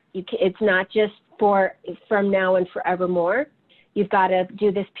here. It's not just from now and forevermore. You've got to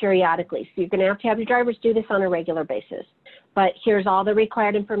do this periodically. So you're going to have your drivers do this on a regular basis. But here's all the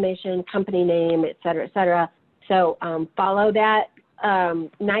required information, company name, et cetera, et cetera. So follow that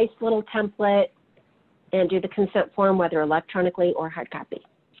nice little template and do the consent form, whether electronically or hard copy.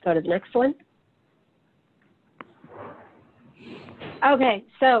 Let's go to the next one. Okay,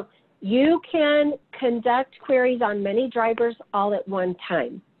 so you can conduct queries on many drivers all at one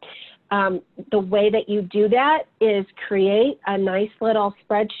time. The way that you do that is create a nice little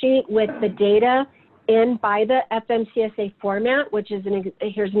spreadsheet with the data in by the FMCSA format, which is,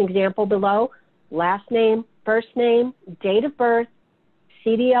 here's an example below: last name, first name, date of birth,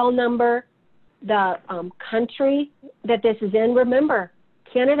 CDL number, the country that this is in. Remember,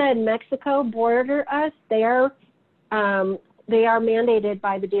 Canada and Mexico border us. They are mandated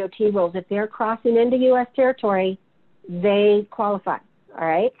by the DOT rules. If they're crossing into U.S. territory, they qualify, all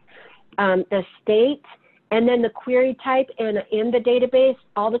right? The state, and then the query type, and in the database,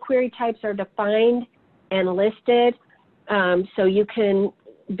 all the query types are defined and listed, so you can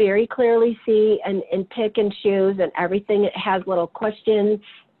very clearly see and pick and choose, and everything. It has little questions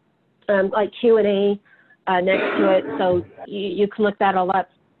like Q&A next to it, so you can look that all up.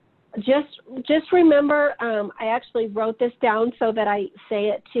 Just remember, I actually wrote this down so that I say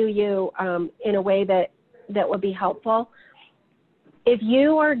it to you in a way that would be helpful. If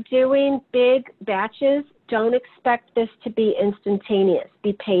you are doing big batches, don't expect this to be instantaneous.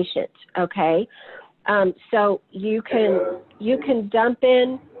 Be patient, okay? So you can dump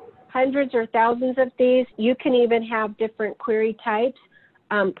in hundreds or thousands of these. You can even have different query types.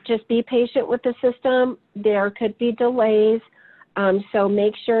 Just be patient with the system. There could be delays. So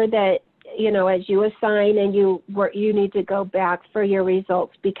make sure that, as you assign and you need to go back for your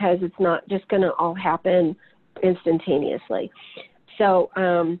results, because it's not just going to all happen instantaneously. So,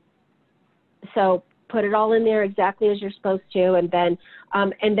 so put it all in there exactly as you're supposed to. And then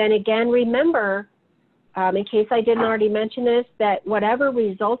again, remember, in case I didn't already mention this, that whatever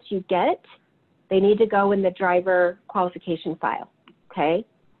results you get, they need to go in the driver qualification file. Okay.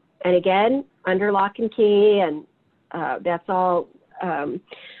 And again, under lock and key, and that's all.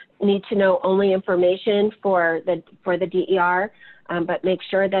 Need to know only information for the DER, but make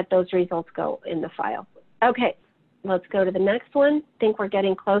sure that those results go in the file. Okay, let's go to the next one. I think we're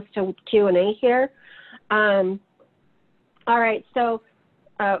getting close to Q&A here. All right, so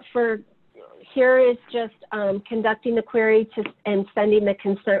here is just conducting the query and sending the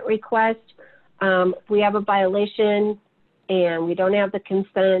consent request. We have a violation and we don't have the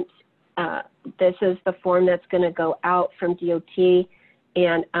consent. This is the form that's going to go out from DOT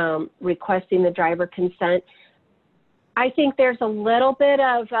and requesting the driver consent. I think there's a little bit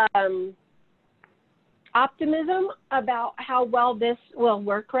of optimism about how well this will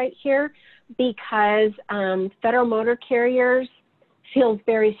work right here, because federal motor carriers feels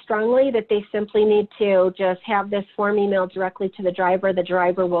very strongly that they simply need to just have this form emailed directly to the driver. The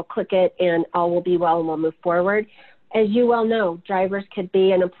driver will click it and all will be well and we'll move forward. As you well know, drivers could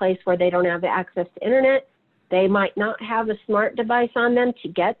be in a place where they don't have the access to internet. They might not have a smart device on them to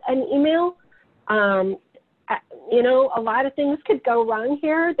get an email. A lot of things could go wrong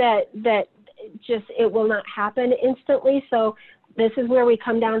here that just, it will not happen instantly. So this is where we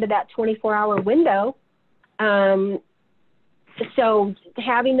come down to that 24-hour window. So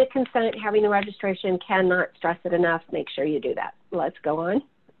having the consent, having the registration, cannot stress it enough. Make sure you do that. Let's go on.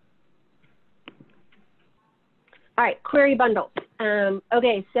 All right, query bundles.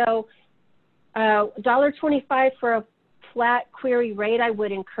 Okay, so $1.25 for a flat query rate. I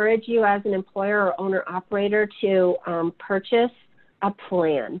would encourage you as an employer or owner operator to purchase a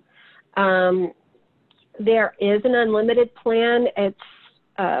plan. There is an unlimited plan. It's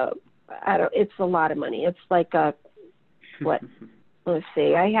it's a lot of money. It's like what? Let's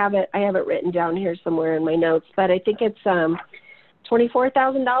see. I have it written down here somewhere in my notes, but I think it's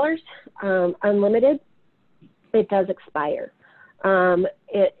 $24,000 unlimited. It does expire.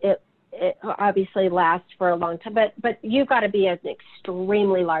 It obviously lasts for a long time, but you've got to be an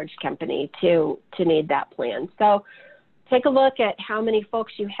extremely large company to need that plan. So take a look at how many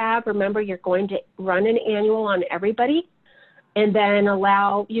folks you have. Remember, you're going to run an annual on everybody, and then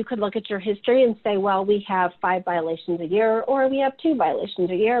you could look at your history and say, well, we have 5 violations a year, or we have 2 violations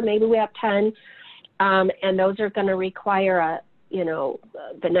a year, maybe we have 10, and those are going to require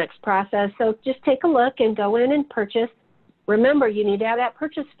the next process. So just take a look and go in and purchase. Remember, you need to have that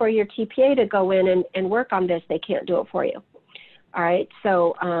purchase for your TPA to go in and work on this. They can't do it for you. All right,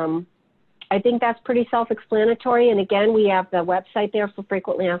 so I think that's pretty self-explanatory. And again, we have the website there for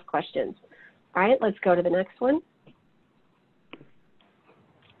frequently asked questions. All right, let's go to the next one.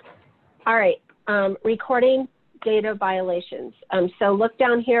 All right, recording data violations. So look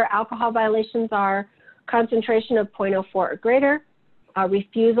down here. Alcohol violations are concentration of 0.04 or greater,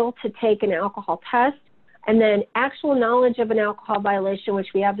 refusal to take an alcohol test, and then actual knowledge of an alcohol violation,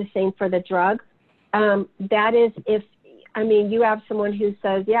 which we have the same for the drug. That is if, you have someone who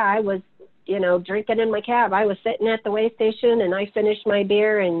says, yeah, I was, drinking in my cab. I was sitting at the weigh station and I finished my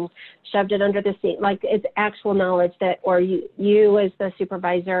beer and shoved it under the seat. Like, it's actual knowledge that, or you as the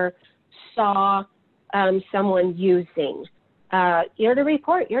supervisor saw someone using. You're to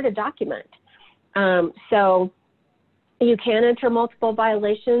report, you're to document. So you can enter multiple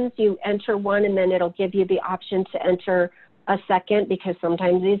violations. You enter one and then it'll give you the option to enter a second, because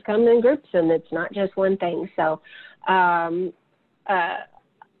sometimes these come in groups and it's not just one thing. So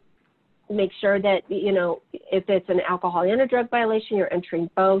make sure that, if it's an alcohol and a drug violation, you're entering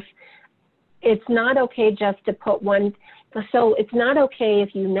both. It's not okay just to put one. So it's not okay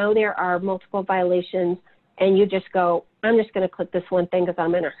if there are multiple violations and you just go, I'm just going to click this one thing because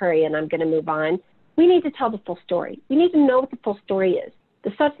I'm in a hurry and I'm going to move on. We need to tell the full story. We need to know what the full story is.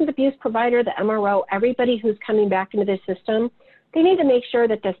 The substance abuse provider, the MRO, everybody who's coming back into this system, they need to make sure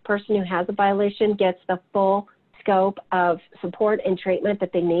that this person who has a violation gets the full scope of support and treatment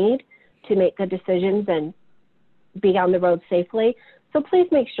that they need to make good decisions and be on the road safely. So please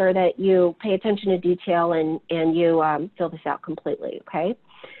make sure that you pay attention to detail and you fill this out completely, okay?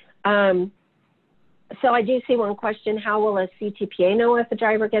 So I do see one question: how will a CTPA know if a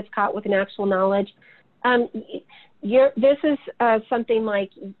driver gets caught with an actual knowledge? This is something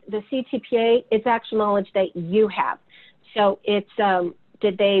like the CTPA, it's actual knowledge that you have. So it's,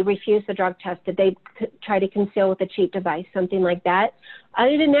 did they refuse the drug test? Did they try to conceal with a cheap device? Something like that.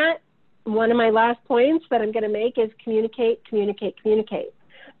 Other than that, one of my last points that I'm going to make is communicate, communicate, communicate.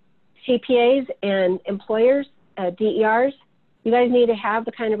 CPAs and employers, DERs, you guys need to have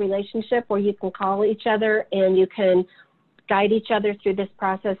the kind of relationship where you can call each other and you can guide each other through this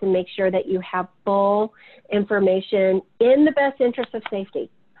process and make sure that you have full information in the best interest of safety.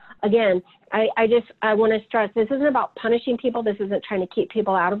 Again, I want to stress, this isn't about punishing people. This isn't trying to keep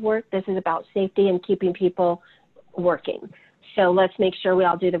people out of work. This is about safety and keeping people working. So let's make sure we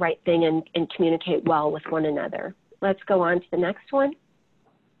all do the right thing and communicate well with one another. Let's go on to the next one.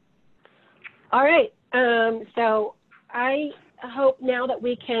 All right, so I hope now that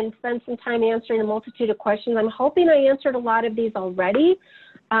we can spend some time answering a multitude of questions. I'm hoping I answered a lot of these already,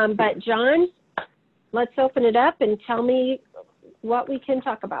 but John, let's open it up and tell me what we can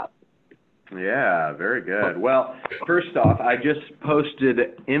talk about. Yeah, very good. Well, first off, I just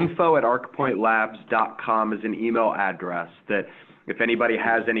posted info@arcpointlabs.com as an email address that if anybody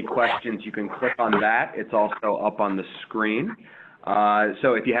has any questions, you can click on that. It's also up on the screen.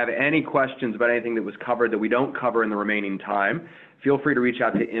 So if you have any questions about anything that was covered that we don't cover in the remaining time, feel free to reach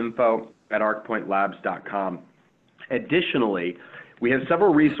out to info@arcpointlabs.com. Additionally, we have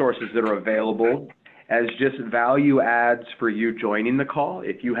several resources that are available as just value adds for you joining the call.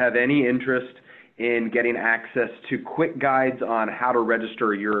 If you have any interest in getting access to quick guides on how to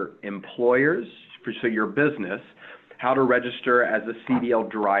register your employers, so your business, how to register as a CDL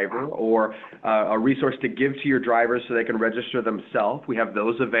driver, or a resource to give to your drivers so they can register themselves, we have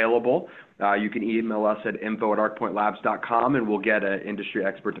those available. You can email us at info@arcpointlabs.com and we'll get an industry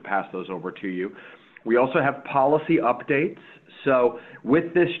expert to pass those over to you. We also have policy updates. So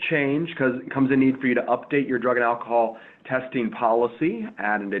with this change comes a need for you to update your drug and alcohol testing policy,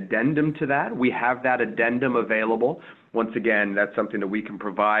 add an addendum to that. We have that addendum available. Once again, that's something that we can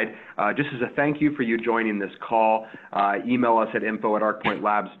provide. Just as a thank you for you joining this call, email us at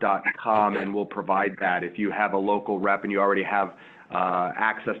info@arcpointlabs.com and we'll provide that. If you have a local rep and you already have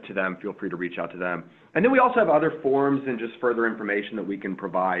access to them, feel free to reach out to them. And then we also have other forms and just further information that we can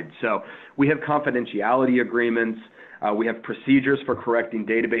provide. So we have confidentiality agreements. We have procedures for correcting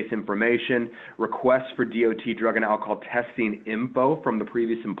database information, requests for DOT drug and alcohol testing info from the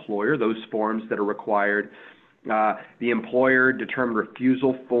previous employer, those forms that are required. The employer determined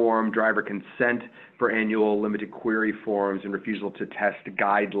refusal form, driver consent for annual limited query forms, and refusal to test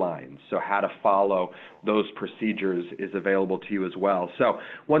guidelines. So how to follow those procedures is available to you as well. So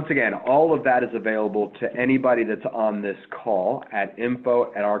once again, all of that is available to anybody that's on this call at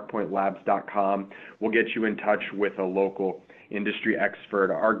info@arcpointlabs.com. We'll get you in touch with a local industry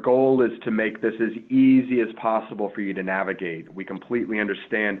expert. Our goal is to make this as easy as possible for you to navigate. We completely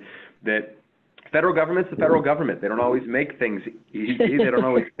understand that federal government's the federal government. They don't always make things easy. They don't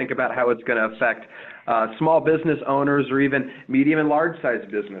always think about how it's going to affect small business owners or even medium and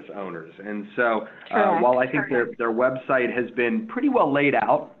large-sized business owners. And so while I think their website has been pretty well laid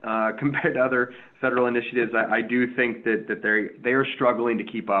out compared to other federal initiatives, I do think that they are struggling to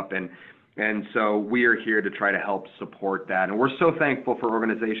keep up. And so we are here to try to help support that. And we're so thankful for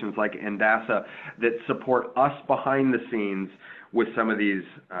organizations like NDASA that support us behind the scenes with some of these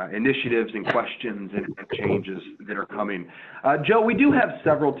initiatives and questions and changes that are coming. Joe, we do have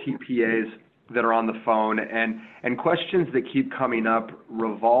several TPAs that are on the phone and questions that keep coming up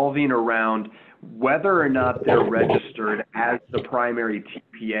revolving around whether or not they're registered as the primary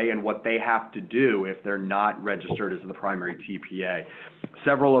TPA and what they have to do if they're not registered as the primary TPA.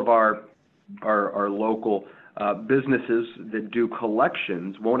 Several of our local businesses that do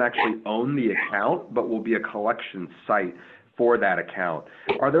collections won't actually own the account, but will be a collection site for that account.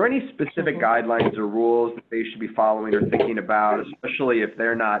 Are there any specific guidelines or rules that they should be following or thinking about, especially if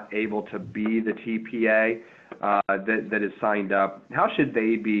they're not able to be the TPA that is signed up? How should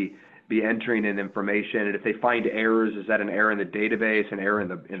they be entering in information? And if they find errors, is that an error in the database, an error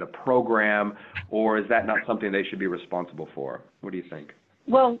in the program, or is that not something they should be responsible for? What do you think?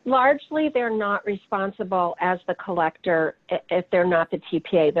 Well, largely they're not responsible as the collector if they're not the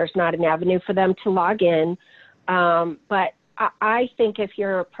TPA. There's not an avenue for them to log in, but I think if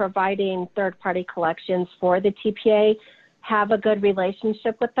you're providing third-party collections for the TPA, have a good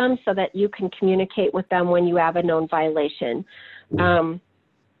relationship with them so that you can communicate with them when you have a known violation.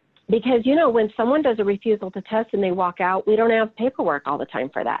 Because, you know, when someone does a refusal to test and they walk out, we don't have paperwork all the time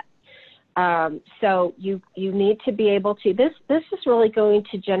for that. So you need to be able to, this is really going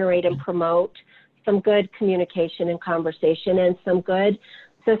to generate and promote some good communication and conversation and some good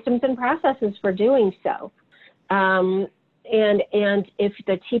systems and processes for doing so. And if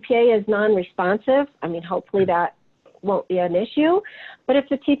the TPA is non-responsive, I mean, hopefully that won't be an issue, but if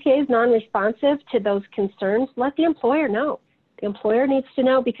the TPA is non-responsive to those concerns, let the employer know. The employer needs to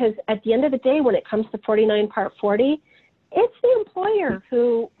know, because at the end of the day, when it comes to 49 Part 40, it's the employer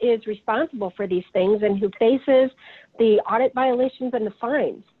who is responsible for these things and who faces the audit violations and the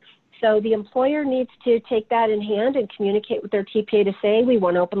fines. So the employer needs to take that in hand and communicate with their TPA to say, we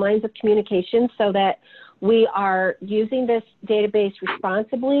want open lines of communication so that we are using this database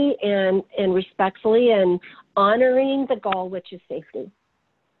responsibly and respectfully and honoring the goal, which is safety.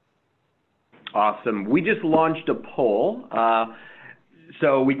 Awesome. We just launched a poll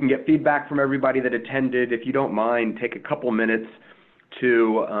so we can get feedback from everybody that attended. If you don't mind, take a couple minutes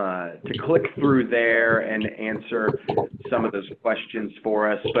to click through there and answer some of those questions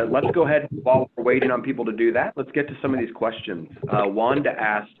for us. But let's go ahead, while we're waiting on people to do that, let's get to some of these questions. Wanda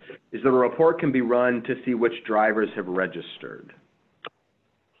asked, is there a report can be run to see which drivers have registered?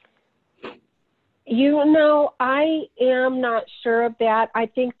 You know, I am not sure of that. I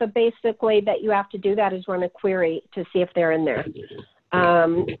think the basic way that you have to do that is run a query to see if they're in there.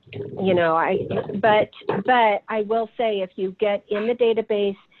 You know, but I will say, if you get in the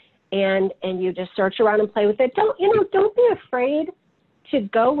database and you just search around and play with it, don't be afraid to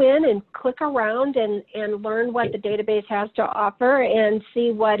go in and click around and learn what the database has to offer and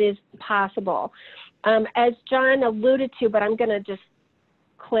see what is possible. As John alluded to, but I'm going to just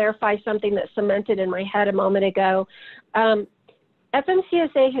clarify something that cemented in my head a moment ago.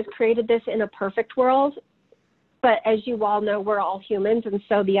 FMCSA has created this in a perfect world, but as you all know, we're all humans, and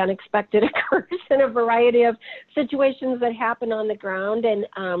so the unexpected occurs in a variety of situations that happen on the ground. And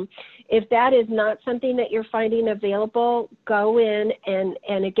if that is not something that you're finding available, go in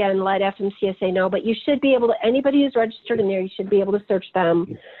and again, let FMCSA know. But you should be able to, anybody who's registered in there, you should be able to search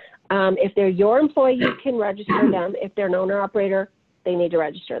them. If they're your employee, you can register them. If they're an owner-operator, they need to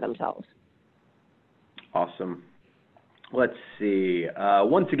register themselves. Awesome. Let's see.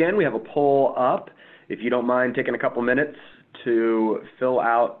 Once again, we have a poll up. If you don't mind taking a couple minutes to fill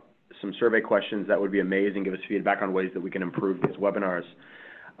out some survey questions, that would be amazing. Give us feedback on ways that we can improve these webinars.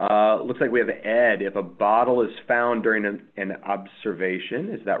 Looks like we have Ed. If a bottle is found during an observation,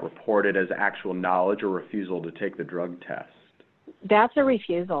 is that reported as actual knowledge or refusal to take the drug test? That's a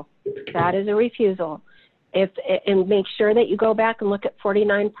refusal. That is a refusal. And make sure that you go back and look at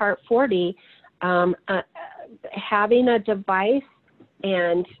 49 Part 40. Having a device,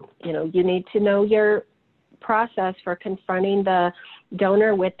 and you need to know your process for confronting the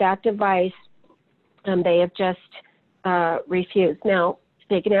donor with that device. They have just refused. Now,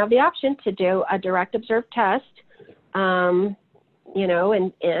 they can have the option to do a direct observed test, and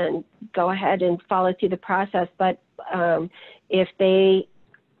go ahead and follow through the process. But if they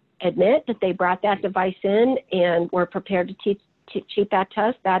admit that they brought that device in and were prepared to cheat that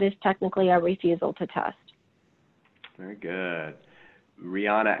test, that is technically a refusal to test. Very good.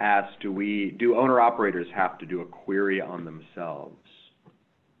 Rihanna asked, do owner-operators have to do a query on themselves?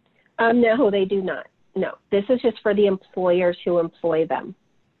 No, they do not. No, this is just for the employers who employ them.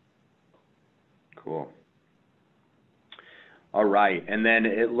 Cool. All right, and then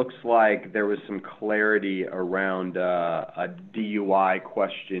it looks like there was some clarity around a DUI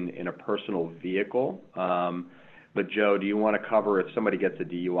question in a personal vehicle. But Jo, do you want to cover if somebody gets a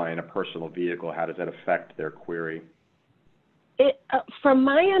DUI in a personal vehicle, how does that affect their query? From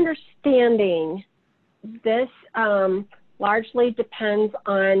my understanding, this largely depends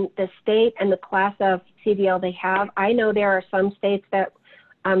on the state and the class of CDL they have. I know there are some states that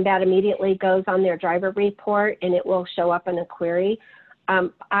that immediately goes on their driver report and it will show up in a query.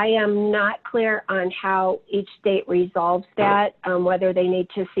 I am not clear on how each state resolves that, whether they need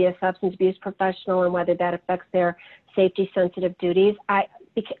to see a substance abuse professional and whether that affects their safety sensitive duties.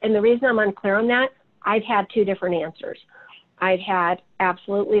 And the reason I'm unclear on that, I've had two different answers. I've had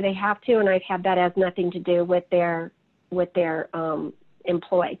absolutely they have to, and I've had that has nothing to do with their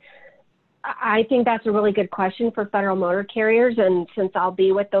employee. I think that's a really good question for federal motor carriers, and since I'll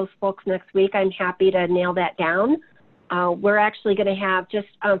be with those folks next week, I'm happy to nail that down. We're actually going to have just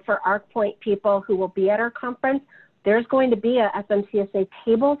for ARCpoint people who will be at our conference, there's going to be a FMCSA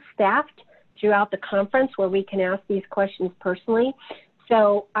table staffed throughout the conference where we can ask these questions personally.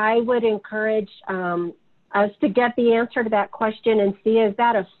 So I would encourage to get the answer to that question and see, is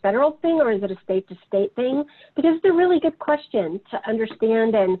that a federal thing or is it a state-to-state thing? Because it's a really good question to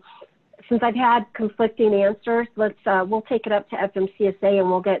understand, and since I've had conflicting answers, we'll take it up to FMCSA and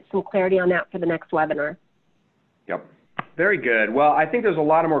we'll get some clarity on that for the next webinar. Yep. Very good. Well, I think there's a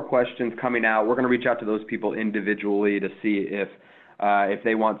lot of more questions coming out. We're going to reach out to those people individually to see if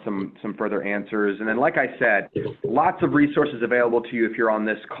they want some further answers. And then, like I said, lots of resources available to you if you're on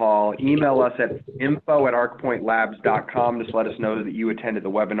this call. Email us at info@arcpointlabs.com. Just let us know that you attended the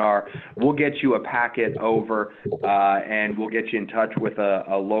webinar. We'll get you a packet over, and we'll get you in touch with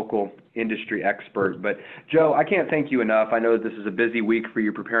a local industry expert. But, Jo, I can't thank you enough. I know that this is a busy week for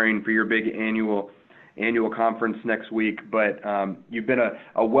you preparing for your big annual conference next week, but you've been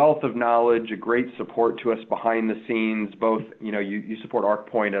a wealth of knowledge, a great support to us behind the scenes. Both, you support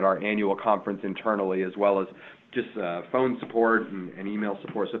ARCpoint at our annual conference internally, as well as just phone support and email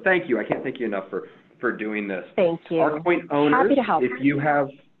support. So thank you. I can't thank you enough for doing this. Thank you. ARCpoint owners, happy to help. If you have,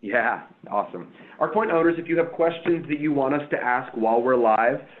 awesome. ARCpoint owners, if you have questions that you want us to ask while we're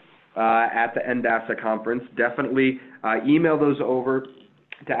live at the NDASA conference, definitely email those over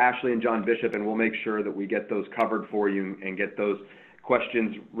to Ashley and John Bishop, and we'll make sure that we get those covered for you and get those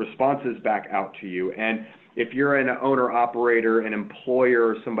responses back out to you. And if you're an owner, operator, an employer,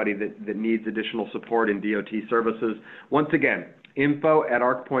 or somebody that needs additional support in DOT services, once again,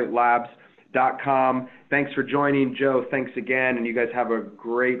 info@arcpointlabs.com. Thanks for joining. Jo, thanks again, and you guys have a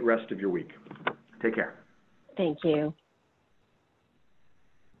great rest of your week. Take care. Thank you.